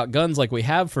argue about guns like we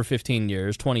have for 15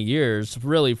 years, 20 years,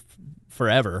 really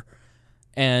forever,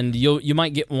 and you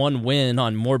might get one win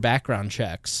on more background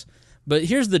checks. But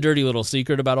here's the dirty little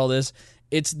secret about all this.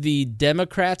 It's the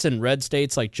Democrats in red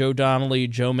states like Joe Donnelly,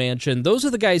 Joe Manchin. Those are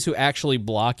the guys who actually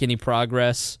block any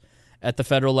progress at the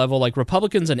federal level. Like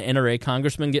Republicans and NRA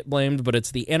congressmen get blamed, but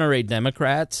it's the NRA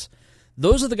Democrats.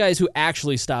 Those are the guys who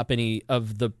actually stop any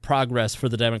of the progress for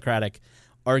the Democratic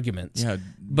arguments. Yeah,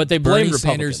 but they blame Bernie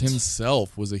Republicans. Sanders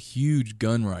himself was a huge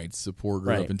gun rights supporter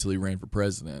Right. up until he ran for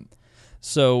president.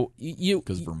 So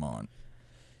because Vermont.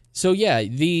 So yeah,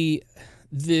 the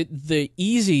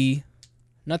easy,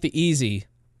 not the easy,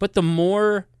 but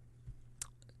the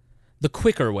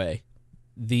quicker way,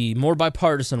 the more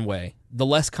bipartisan way, the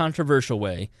less controversial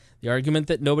way, the argument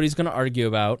that nobody's going to argue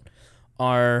about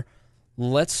are,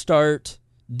 let's start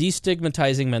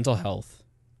destigmatizing mental health.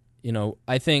 You know,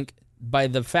 I think by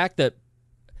the fact that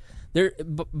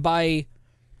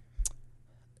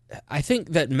I think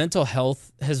that mental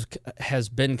health has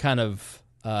been kind of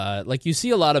like, you see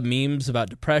a lot of memes about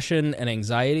depression and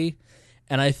anxiety,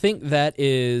 and I think that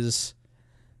is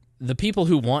the people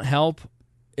who want help,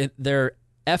 their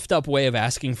effed up way of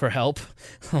asking for help.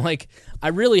 Like, I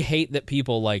really hate that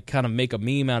people like kind of make a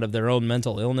meme out of their own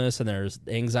mental illness and there's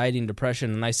anxiety and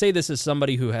depression. And I say this as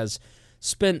somebody who has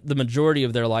spent the majority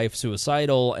of their life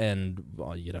suicidal and,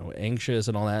 anxious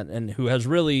and all that, and who has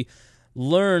really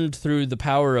learned through the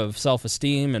power of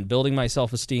self-esteem and building my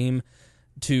self-esteem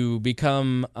to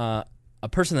become a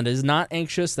person that is not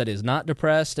anxious, that is not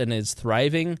depressed, and is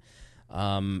thriving.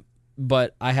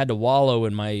 But I had to wallow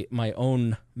in my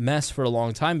own mess for a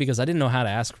long time because I didn't know how to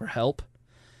ask for help.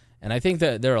 And I think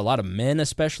that there are a lot of men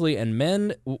especially, and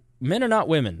men are not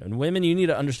women. And women, you need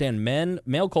to understand,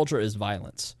 male culture is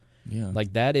violence. Yeah.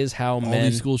 Like, that is how all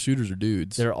men... these school shooters are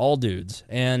dudes. They're all dudes.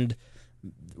 And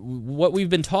what we've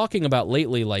been talking about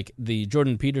lately, like the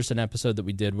Jordan Peterson episode that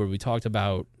we did where we talked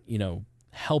about,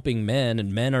 helping men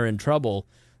and men are in trouble,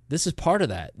 this is part of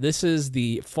that. This is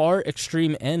the far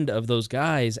extreme end of those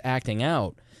guys acting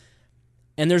out.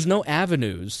 And there's no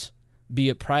avenues, be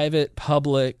it private,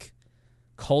 public,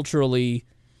 culturally,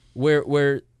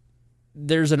 where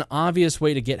there's an obvious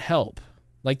way to get help.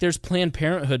 Like, there's Planned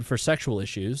Parenthood for sexual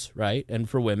issues, right? And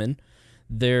for women.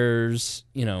 There's,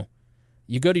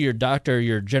 you go to your doctor,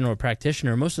 your general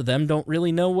practitioner, most of them don't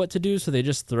really know what to do, so they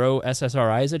just throw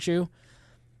SSRIs at you.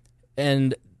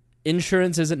 And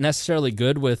insurance isn't necessarily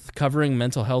good with covering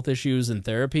mental health issues and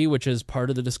therapy, which is part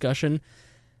of the discussion.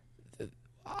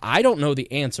 I don't know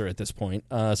the answer at this point.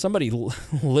 Somebody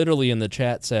literally in the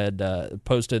chat said,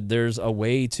 posted, there's a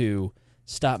way to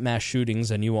stop mass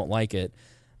shootings and you won't like it.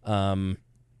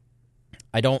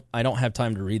 I don't have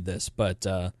time to read this, but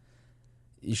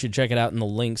you should check it out in the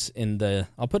links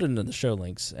I'll put it into the show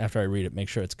links after I read it, make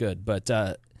sure it's good. But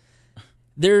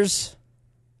there's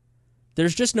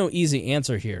just no easy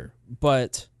answer here.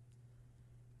 But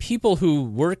people who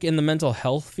work in the mental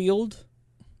health field,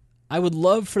 I would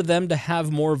love for them to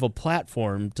have more of a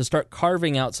platform to start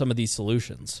carving out some of these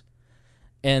solutions.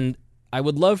 And I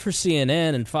would love for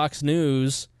CNN and Fox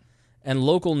News and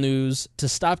local news to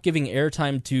stop giving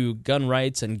airtime to gun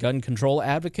rights and gun control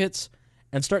advocates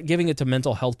and start giving it to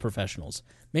mental health professionals.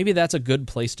 Maybe that's a good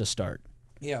place to start.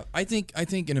 Yeah, I think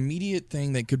an immediate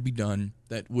thing that could be done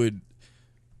that would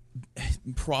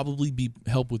probably be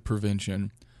help with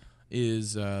prevention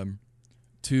is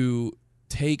to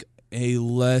take a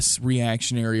less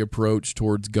reactionary approach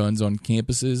towards guns on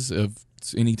campuses of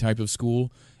any type of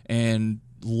school, and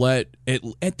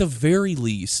at the very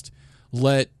least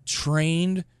let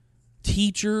trained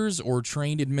teachers or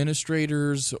trained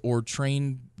administrators or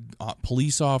trained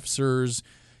police officers,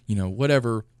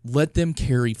 whatever, let them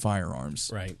carry firearms.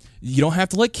 Right. You don't have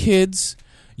to let kids.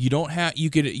 You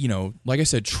could, like I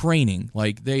said, training.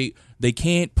 Like they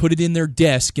can't put it in their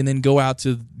desk and then go out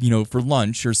to, for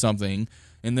lunch or something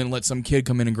and then let some kid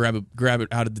come in and grab it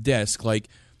out of the desk. Like,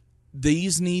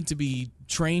 these need to be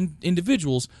trained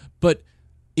individuals, but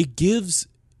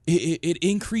it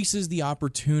increases the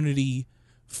opportunity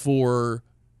for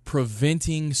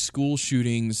preventing school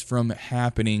shootings from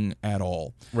happening at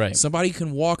all. Right. Somebody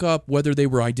can walk up, whether they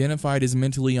were identified as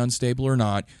mentally unstable or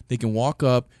not, they can walk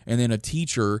up and then a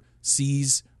teacher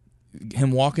sees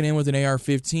him walking in with an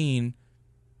AR-15,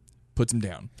 puts him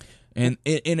down. And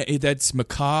that's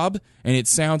macabre, and it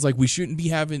sounds like we shouldn't be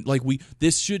having,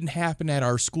 this shouldn't happen at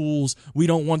our schools. We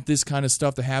don't want this kind of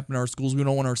stuff to happen in our schools. We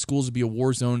don't want our schools to be a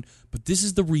war zone. But this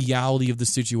is the reality of the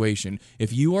situation.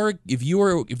 If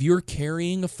you're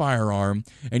carrying a firearm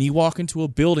and you walk into a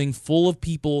building full of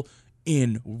people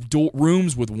in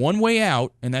rooms with one way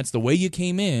out, and that's the way you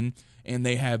came in, and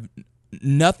they have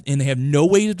nothing, and they have no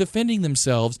way of defending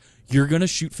themselves, you're going to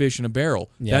shoot fish in a barrel.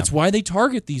 Yeah. That's why they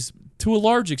target these to a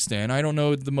large extent. I don't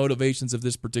know the motivations of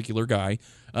this particular guy,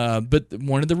 but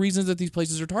one of the reasons that these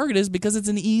places are targeted is because it's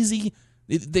an easy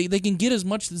They can get as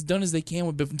much done as they can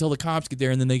until the cops get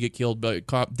there, and then they get killed by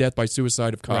death by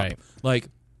suicide of cop. Right. Like,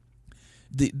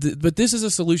 but this is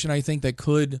a solution I think that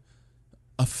could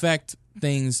affect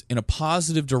things in a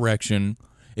positive direction.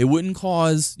 It wouldn't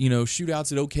cause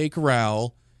shootouts at OK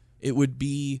Corral. It would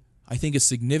be, I think, a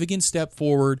significant step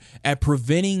forward at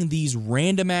preventing these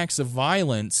random acts of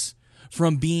violence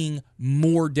from being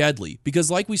more deadly. Because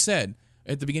like we said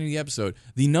at the beginning of the episode,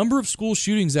 the number of school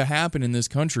shootings that happen in this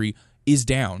country is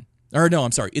down. Or no,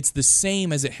 I'm sorry. It's the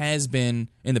same as it has been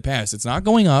in the past. It's not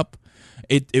going up.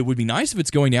 It would be nice if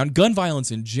it's going down. Gun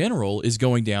violence in general is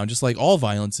going down, just like all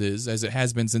violence is, as it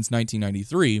has been since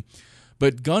 1993.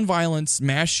 But gun violence,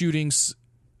 mass shootings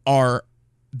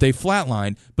they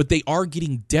flatline, but they are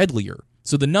getting deadlier.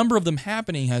 So the number of them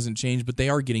happening hasn't changed, but they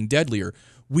are getting deadlier.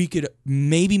 We could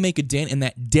maybe make a dent in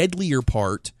that deadlier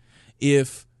part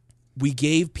if we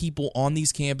gave people on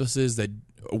these campuses that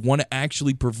want to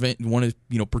actually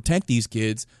protect these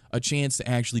kids a chance to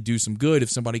actually do some good if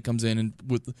somebody comes in and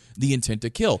with the intent to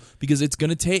kill. Because it's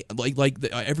going to take,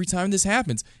 every time this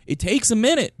happens, it takes a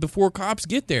minute before cops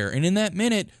get there. And in that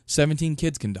minute, 17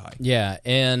 kids can die. Yeah,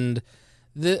 and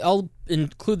I'll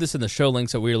include this in the show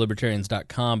links at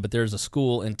WeAreLibertarians.com, but there's a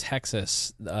school in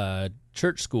Texas,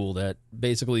 church school, that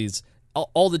basically is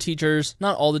all the teachers,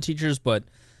 not all the teachers, but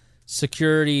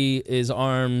security is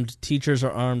armed, teachers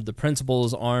are armed, the principal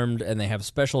is armed, and they have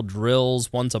special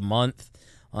drills once a month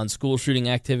on school shooting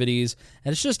activities.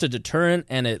 And it's just a deterrent,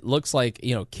 and it looks like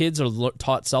kids are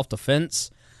taught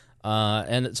self-defense.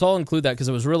 And so I'll include that because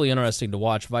it was really interesting to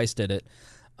watch. Vice did it.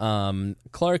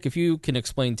 Clark, if you can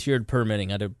explain tiered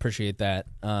permitting, I'd appreciate that,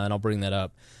 and I'll bring that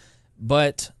up.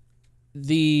 But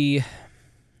you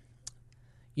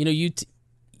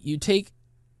take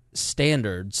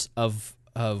standards of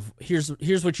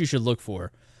here's what you should look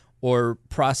for, or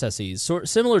processes,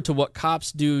 similar to what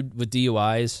cops do with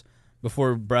DUIs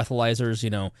before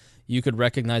breathalyzers. You could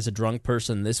recognize a drunk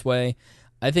person this way.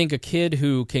 I think a kid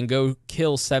who can go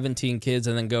kill 17 kids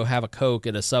and then go have a Coke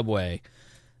at a Subway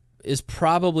is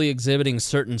probably exhibiting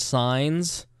certain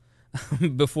signs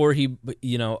before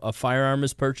a firearm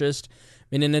is purchased.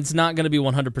 And it's not going to be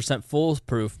 100%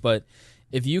 foolproof, but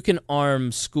if you can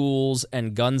arm schools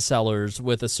and gun sellers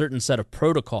with a certain set of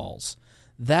protocols,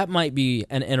 that might be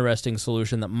an interesting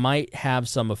solution that might have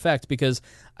some effect, because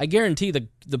I guarantee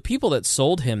the people that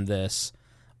sold him this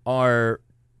are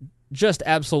just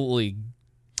absolutely,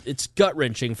 it's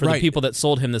gut-wrenching for the people that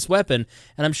sold him this weapon.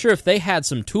 And I'm sure if they had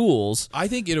some tools, I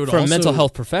think it would from mental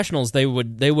health professionals, they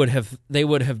would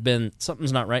have been,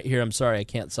 something's not right here, I'm sorry, I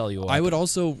can't sell you a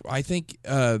weapon. I think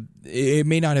it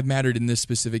may not have mattered in this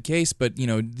specific case, but you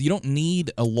don't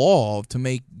need a law to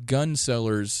make gun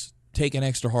sellers take an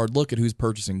extra hard look at who's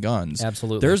purchasing guns.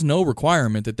 Absolutely. There's no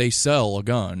requirement that they sell a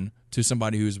gun to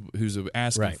somebody who's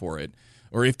asking for it.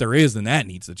 Or if there is, then that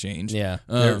needs to change. Yeah,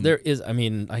 there is. I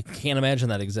mean, I can't imagine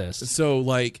that exists. So,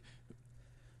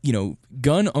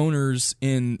 gun owners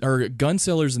or gun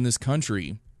sellers in this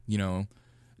country,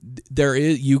 there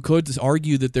is. You could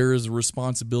argue that there is a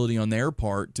responsibility on their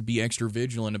part to be extra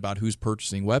vigilant about who's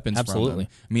purchasing weapons. Absolutely.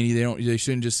 From them. I mean, they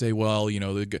shouldn't just say, well,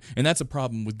 and that's a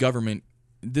problem with government.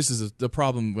 This is the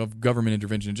problem of government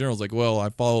intervention in general. It's like, well, I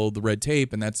followed the red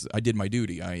tape, and I did my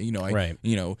duty.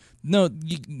 No,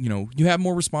 you have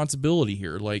more responsibility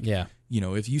here. Like,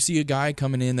 if you see a guy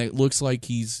coming in that looks like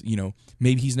he's,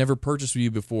 maybe he's never purchased with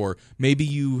you before. Maybe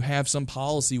you have some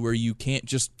policy where you can't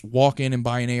just walk in and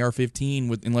buy an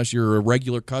AR-15 unless you're a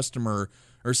regular customer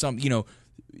or something.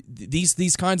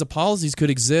 These kinds of policies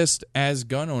could exist as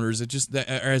gun owners.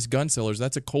 As gun sellers.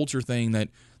 That's a culture thing that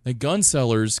gun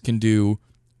sellers can do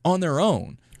on their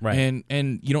own, right?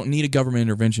 And you don't need a government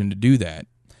intervention to do that.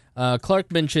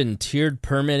 Clark mentioned tiered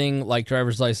permitting, like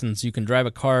driver's license. You can drive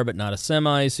a car, but not a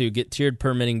semi, so you get tiered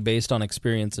permitting based on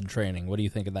experience and training. What do you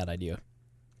think of that idea?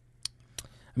 I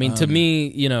mean, to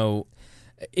me,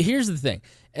 here's the thing: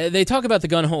 they talk about the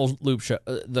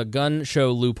gun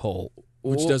show loophole,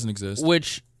 which doesn't exist.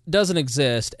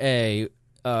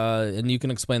 And you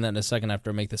can explain that in a second after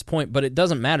I make this point, but it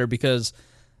doesn't matter because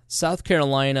South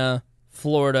Carolina,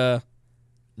 Florida,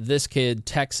 this kid,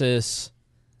 Texas,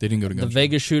 they didn't go to the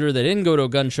Vegas shooter, they didn't go to a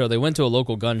gun show. They went to a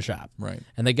local gun shop. Right.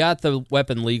 And they got the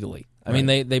weapon legally. I mean,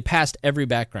 they passed every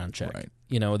background check. Right.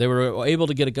 They were able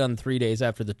to get a gun 3 days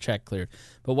after the check cleared.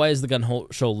 But why is the gun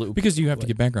show loop? Because you have to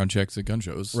get background checks at gun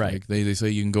shows. Right. Like they say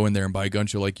you can go in there and buy a gun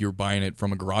show like you're buying it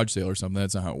from a garage sale or something.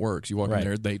 That's not how it works. You walk in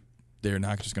there, they're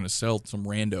not just going to sell some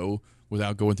rando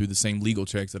without going through the same legal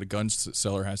checks that a gun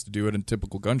seller has to do at a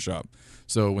typical gun shop.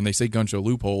 So when they say gun show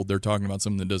loophole, they're talking about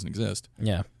something that doesn't exist.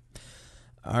 Yeah.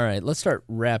 All right, let's start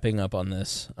wrapping up on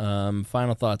this.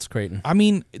 Final thoughts, Creighton. I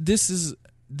mean, this is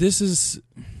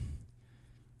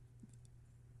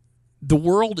the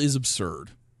world is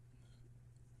absurd.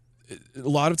 A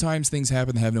lot of times things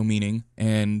happen that have no meaning,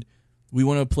 and we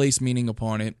want to place meaning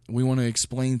upon it. We want to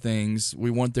explain things.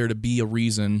 We want there to be a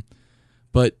reason.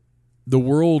 But the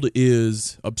world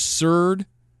is absurd.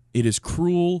 It is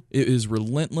cruel. It is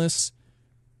relentless.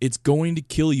 It's going to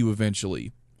kill you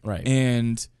eventually. Right.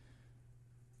 And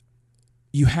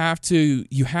you have to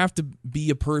be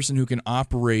a person who can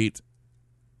operate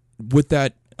with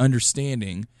that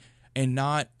understanding and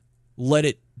not let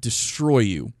it destroy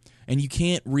you. And you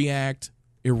can't react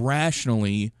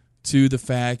irrationally to the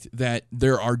fact that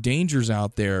there are dangers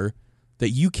out there that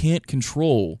you can't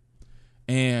control.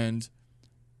 And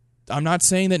I'm not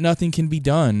saying that nothing can be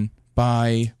done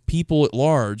by people at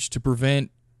large to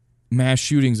prevent mass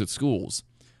shootings at schools.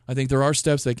 I think there are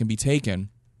steps that can be taken.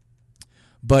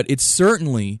 But it's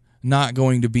certainly not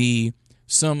going to be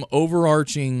some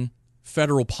overarching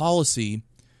federal policy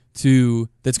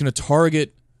that's going to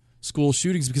target school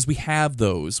shootings, because we have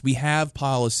those. We have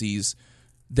policies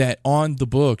that on the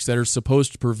books that are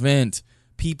supposed to prevent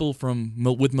people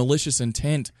with malicious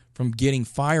intent from getting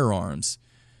firearms.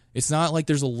 It's not like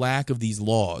there's a lack of these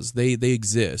laws. They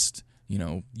exist.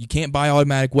 You can't buy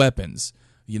automatic weapons.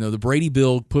 The Brady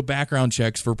Bill put background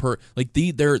checks for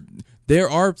there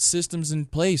are systems in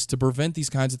place to prevent these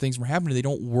kinds of things from happening. They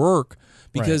don't work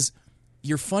because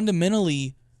you're trying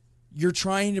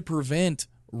to prevent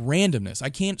randomness. I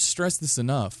can't stress this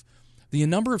enough. The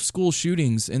number of school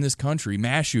shootings in this country,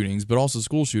 mass shootings, but also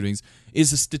school shootings,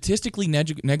 is a statistically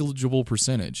negligible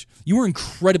percentage. You are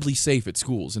incredibly safe at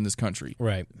schools in this country.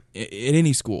 Right. At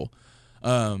any school.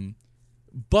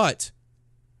 But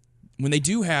when they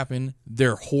do happen,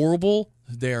 they're horrible.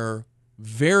 They're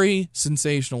very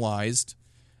sensationalized,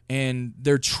 and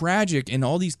they're tragic, and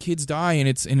all these kids die, and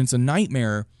it's a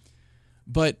nightmare.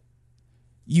 But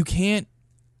you can't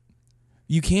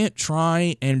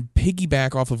try and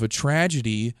piggyback off of a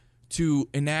tragedy to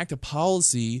enact a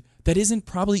policy that isn't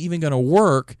probably even going to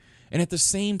work, and at the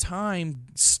same time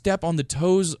step on the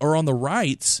toes or on the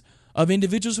rights of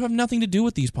individuals who have nothing to do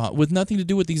with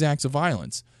these acts of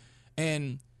violence.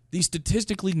 And these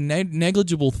statistically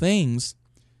negligible things,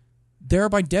 they're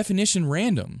by definition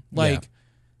random.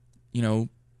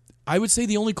 I would say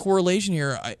the only correlation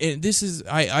here, and this is,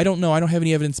 I don't know, I don't have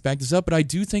any evidence to back this up, but I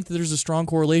do think that there's a strong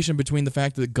correlation between the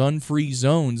fact that gun-free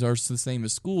zones are the same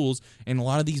as schools, and a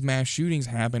lot of these mass shootings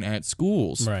happen at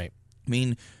schools. Right. I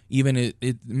mean, even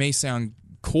it may sound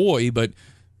coy, but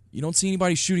you don't see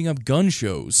anybody shooting up gun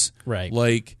shows. Right.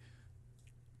 Like,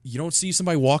 you don't see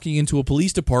somebody walking into a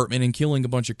police department and killing a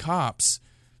bunch of cops.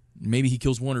 Maybe he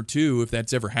kills one or two if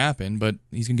that's ever happened, but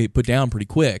he's going to get put down pretty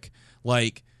quick.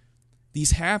 Like,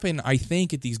 these happen, I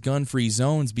think, at these gun-free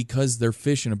zones because they're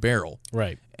fish in a barrel.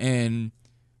 Right.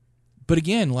 But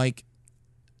again,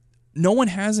 no one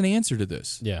has an answer to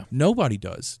this. Yeah. Nobody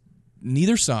does.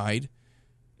 Neither side.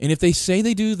 And if they say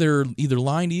they do, they're either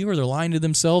lying to you or they're lying to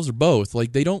themselves or both.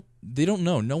 They don't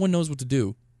know. No one knows what to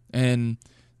do. And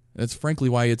that's frankly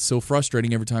why it's so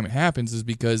frustrating every time it happens, is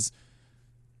because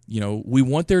we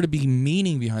want there to be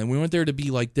meaning behind it. We want there to be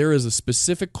there is a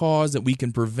specific cause that we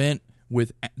can prevent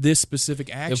with this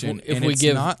specific action, and it's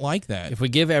not like that. If we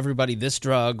give everybody this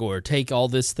drug or take all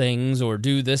these things or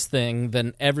do this thing,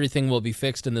 then everything will be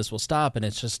fixed and this will stop. And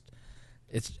it's just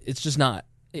not.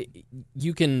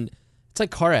 It's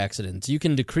like car accidents. You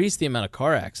can decrease the amount of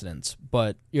car accidents,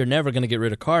 but you're never going to get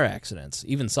rid of car accidents.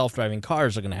 Even self-driving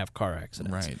cars are going to have car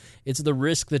accidents. Right. It's the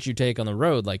risk that you take on the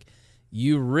road.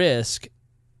 You risk,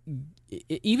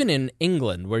 even in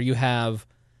England where you have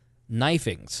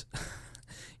knifings,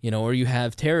 or you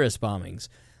have terrorist bombings.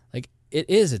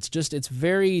 It's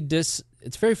very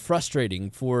frustrating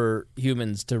for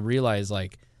humans to realize,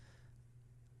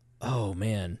 oh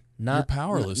man, you're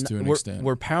powerless to an extent.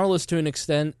 We're powerless to an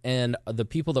extent, and the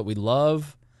people that we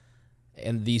love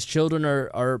and these children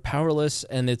are powerless,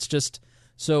 and it's just,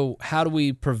 so how do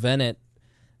we prevent it?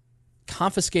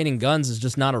 Confiscating guns is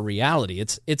just not a reality.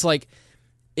 It's like,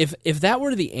 if that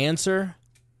were the answer,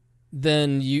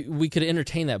 then we could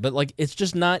entertain that, but it's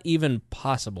just not even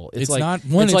possible. It's like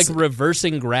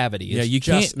reversing gravity. It's you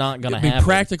just can't, not going to happen.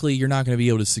 Practically, you're not going to be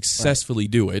able to successfully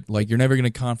do it. You're never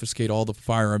going to confiscate all the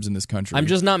firearms in this country. I'm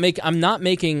not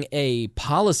making a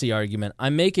policy argument.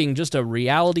 I'm making just a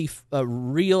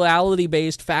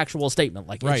reality-based factual statement.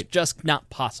 It's just not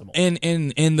possible.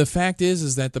 And the fact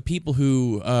is that the people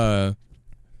who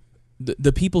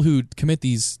the people who commit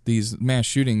these mass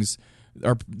shootings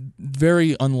are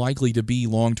very unlikely to be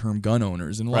long-term gun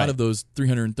owners, and a lot of those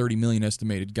 330 million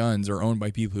estimated guns are owned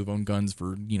by people who've owned guns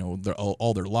for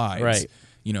all their lives. Right.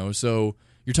 So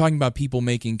you're talking about people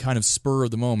making kind of spur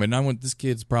of the moment. And this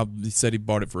kid's probably said he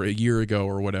bought it for a year ago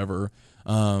or whatever,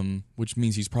 which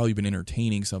means he's probably been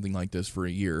entertaining something like this for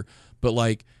a year. But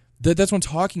like that's what I'm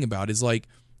talking about. Is like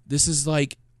this is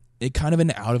like a kind of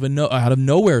an out of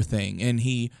nowhere thing, and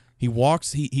he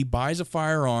buys a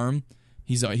firearm.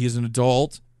 He's an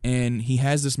adult, and he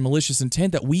has this malicious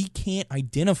intent that we can't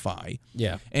identify.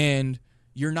 Yeah. And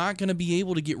you're not going to be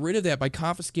able to get rid of that by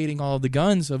confiscating all of the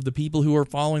guns of the people who are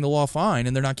following the law fine,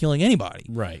 and they're not killing anybody.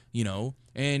 Right.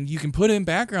 And you can put in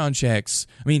background checks.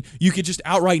 I mean, you could just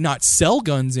outright not sell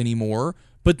guns anymore,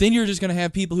 but then you're just going to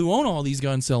have people who own all these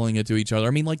guns selling it to each other.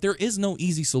 I mean, like, there is no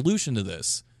easy solution to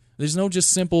this. There's no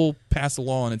just simple pass a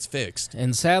law and it's fixed.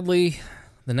 And sadly,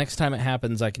 the next time it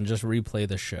happens, I can just replay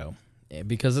the show.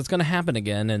 Because it's going to happen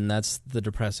again, and that's the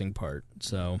depressing part.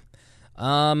 So,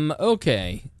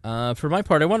 okay. For my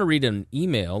part, I want to read an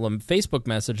email, a Facebook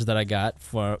message that I got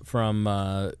from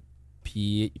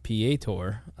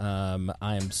Pietor.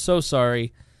 I am so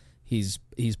sorry. He's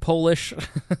Polish,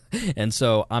 and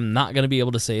so I'm not going to be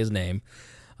able to say his name.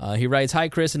 He writes, "Hi,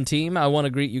 Chris and team. I want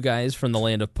to greet you guys from the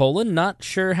land of Poland. Not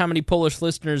sure how many Polish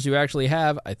listeners you actually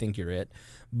have. I think you're it.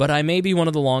 But I may be one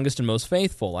of the longest and most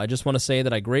faithful. I just want to say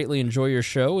that I greatly enjoy your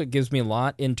show. It gives me a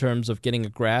lot in terms of getting a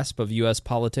grasp of U.S.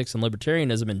 politics and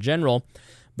libertarianism in general.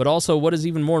 But also, what is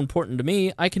even more important to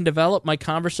me, I can develop my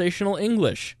conversational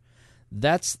English.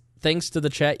 That's thanks to the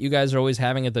chat you guys are always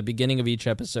having at the beginning of each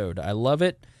episode. I love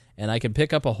it, and I can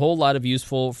pick up a whole lot of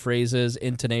useful phrases,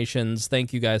 intonations.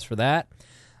 Thank you guys for that.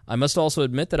 I must also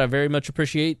admit that I very much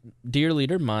appreciate, dear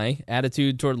leader, my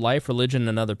attitude toward life, religion,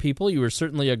 and other people. You are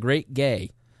certainly a great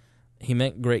gay." He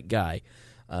meant great guy.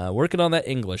 Working on that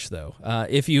English, though.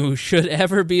 If you should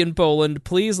ever be in Poland,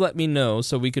 please let me know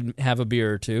so we could have a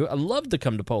beer or two. I'd love to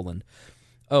come to Poland.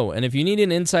 Oh, and if you need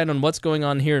an insight on what's going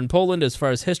on here in Poland as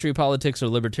far as history, politics, or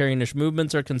libertarianish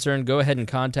movements are concerned, go ahead and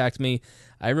contact me.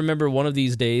 I remember one of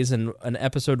these days in an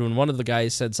episode when one of the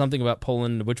guys said something about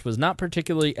Poland which was not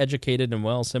particularly educated and,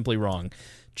 well, simply wrong.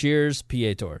 Cheers,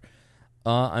 Pietor.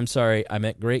 I'm sorry, I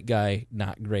meant great guy,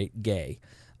 not great gay.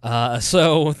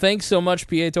 So thanks so much,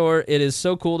 Pietor. It is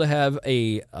so cool to have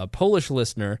a Polish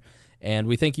listener, and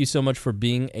we thank you so much for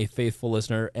being a faithful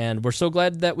listener, and we're so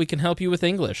glad that we can help you with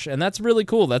English, and that's really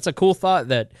cool. That's a cool thought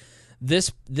that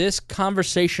this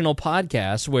conversational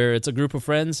podcast, where it's a group of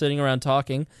friends sitting around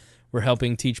talking, we're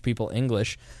helping teach people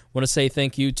English. I want to say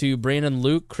thank you to Brandon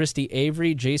Luke, Christy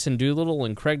Avery, Jason Doolittle,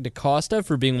 and Craig DaCosta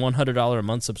for being $100 a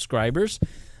month subscribers.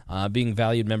 Being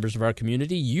valued members of our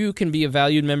community. You can be a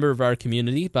valued member of our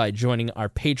community by joining our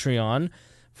Patreon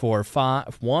for $1,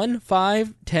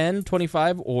 $5, $10,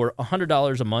 $25, or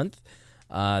 $100 a month.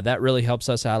 That really helps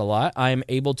us out a lot. I am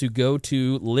able to go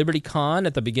to LibertyCon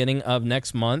at the beginning of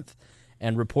next month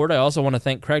and report. I also want to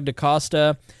thank Craig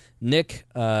DaCosta, Nick,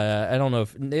 I don't know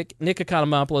if Nick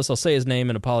Economopoulos, I'll say his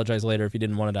name and apologize later if you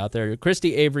didn't want it out there,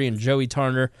 Christy Avery and Joey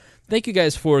Tarner. Thank you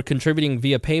guys for contributing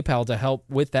via PayPal to help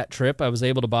with that trip. I was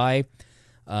able to buy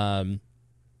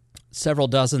several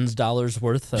dollars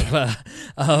worth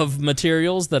of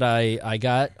materials that I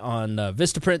got on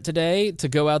Vistaprint today to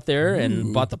go out there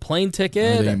and bought the plane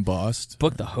ticket. Are they embossed?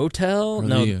 Booked the hotel.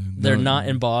 They're not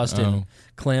embossed in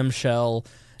clamshell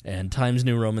and Times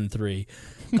New Roman 3.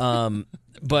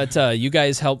 But you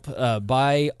guys help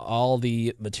buy all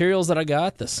the materials that I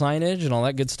got, the signage and all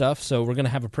that good stuff. So we're going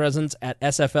to have a presence at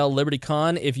SFL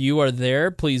LibertyCon. If you are there,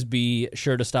 please be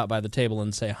sure to stop by the table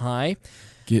and say hi.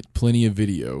 Get plenty of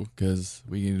video because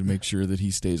we need to make sure that he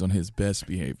stays on his best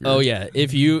behavior. Oh, yeah.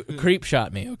 If you creep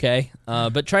shot me, okay?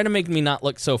 But try to make me not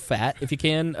look so fat if you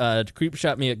can. Creep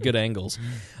shot me at good angles.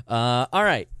 All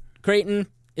right, Creighton.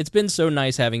 It's been so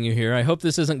nice having you here. I hope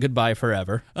this isn't goodbye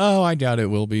forever. Oh, I doubt it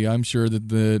will be. I'm sure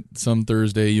that some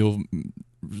Thursday you'll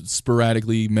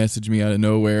sporadically message me out of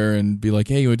nowhere and be like,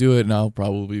 "Hey, you want to do it?" And I'll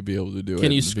probably be able to do it.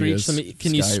 Can you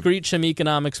screech some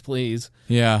economics, please?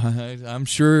 Yeah, I'm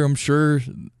sure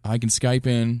I can Skype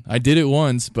in. I did it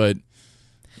once, but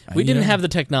we didn't have the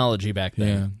technology back then.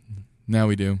 Yeah, now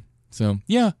we do. So,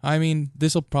 yeah, I mean,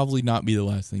 this will probably not be the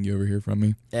last thing you ever hear from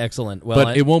me. Excellent. Well,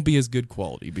 but it won't be as good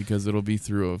quality because it'll be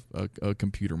through a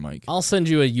computer mic. I'll send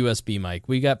you a USB mic.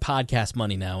 We got podcast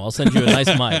money now. I'll send you a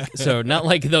nice mic. So not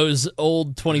like those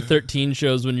old 2013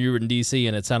 shows when you were in D.C.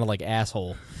 and it sounded like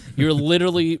asshole. You're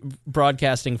literally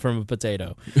broadcasting from a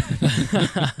potato.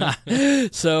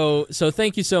 So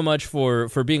thank you so much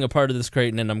for being a part of this,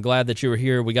 Creighton, and I'm glad that you were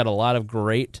here. We got a lot of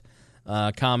great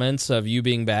comments of you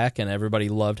being back, and everybody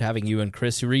loved having you and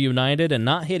Chris reunited and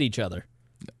not hit each other.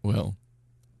 Well,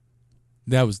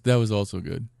 that was also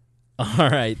good. All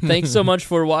right. Thanks so much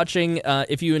for watching.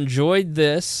 If you enjoyed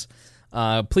this,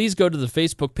 please go to the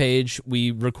Facebook page.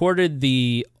 We recorded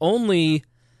only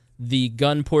the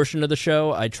gun portion of the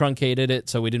show. I truncated it,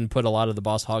 so we didn't put a lot of the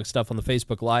Boss Hog stuff on the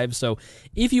Facebook Live. So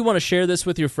if you want to share this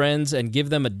with your friends and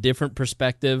give them a different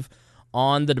perspective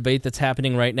on the debate that's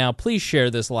happening right now, please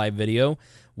share this live video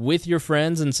with your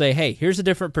friends and say, hey, here's a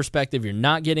different perspective. You're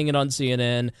not getting it on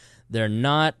CNN. They're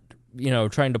not,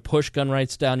 trying to push gun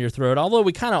rights down your throat, although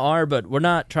we kind of are, but we're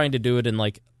not trying to do it in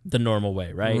like the normal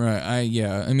way, right? Right.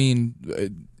 I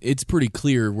mean, it's pretty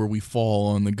clear where we fall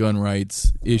on the gun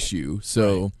rights issue.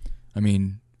 So, right. I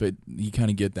mean, but you kind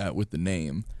of get that with the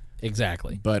name.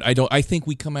 Exactly. But I think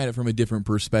we come at it from a different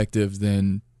perspective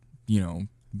than,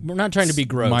 we're not trying to be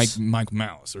gross. Mike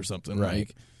Mouse or something,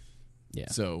 right? Yeah.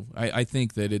 So I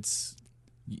think that it's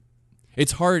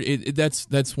hard.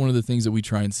 That's one of the things that we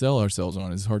try and sell ourselves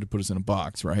on. It's hard to put us in a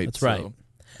box, right? That's right.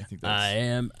 I think I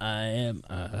am.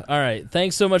 All right.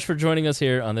 Thanks so much for joining us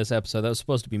here on this episode. That was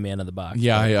supposed to be Man in the Box.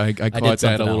 Yeah, I caught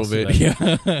that a little bit.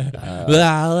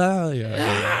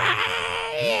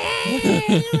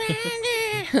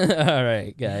 All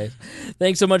right, guys.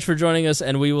 Thanks so much for joining us,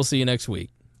 and we will see you next week.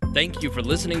 Thank you for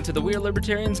listening to the We're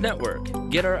Libertarians Network.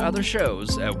 Get our other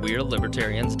shows at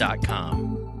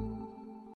We'reLibertarians.com.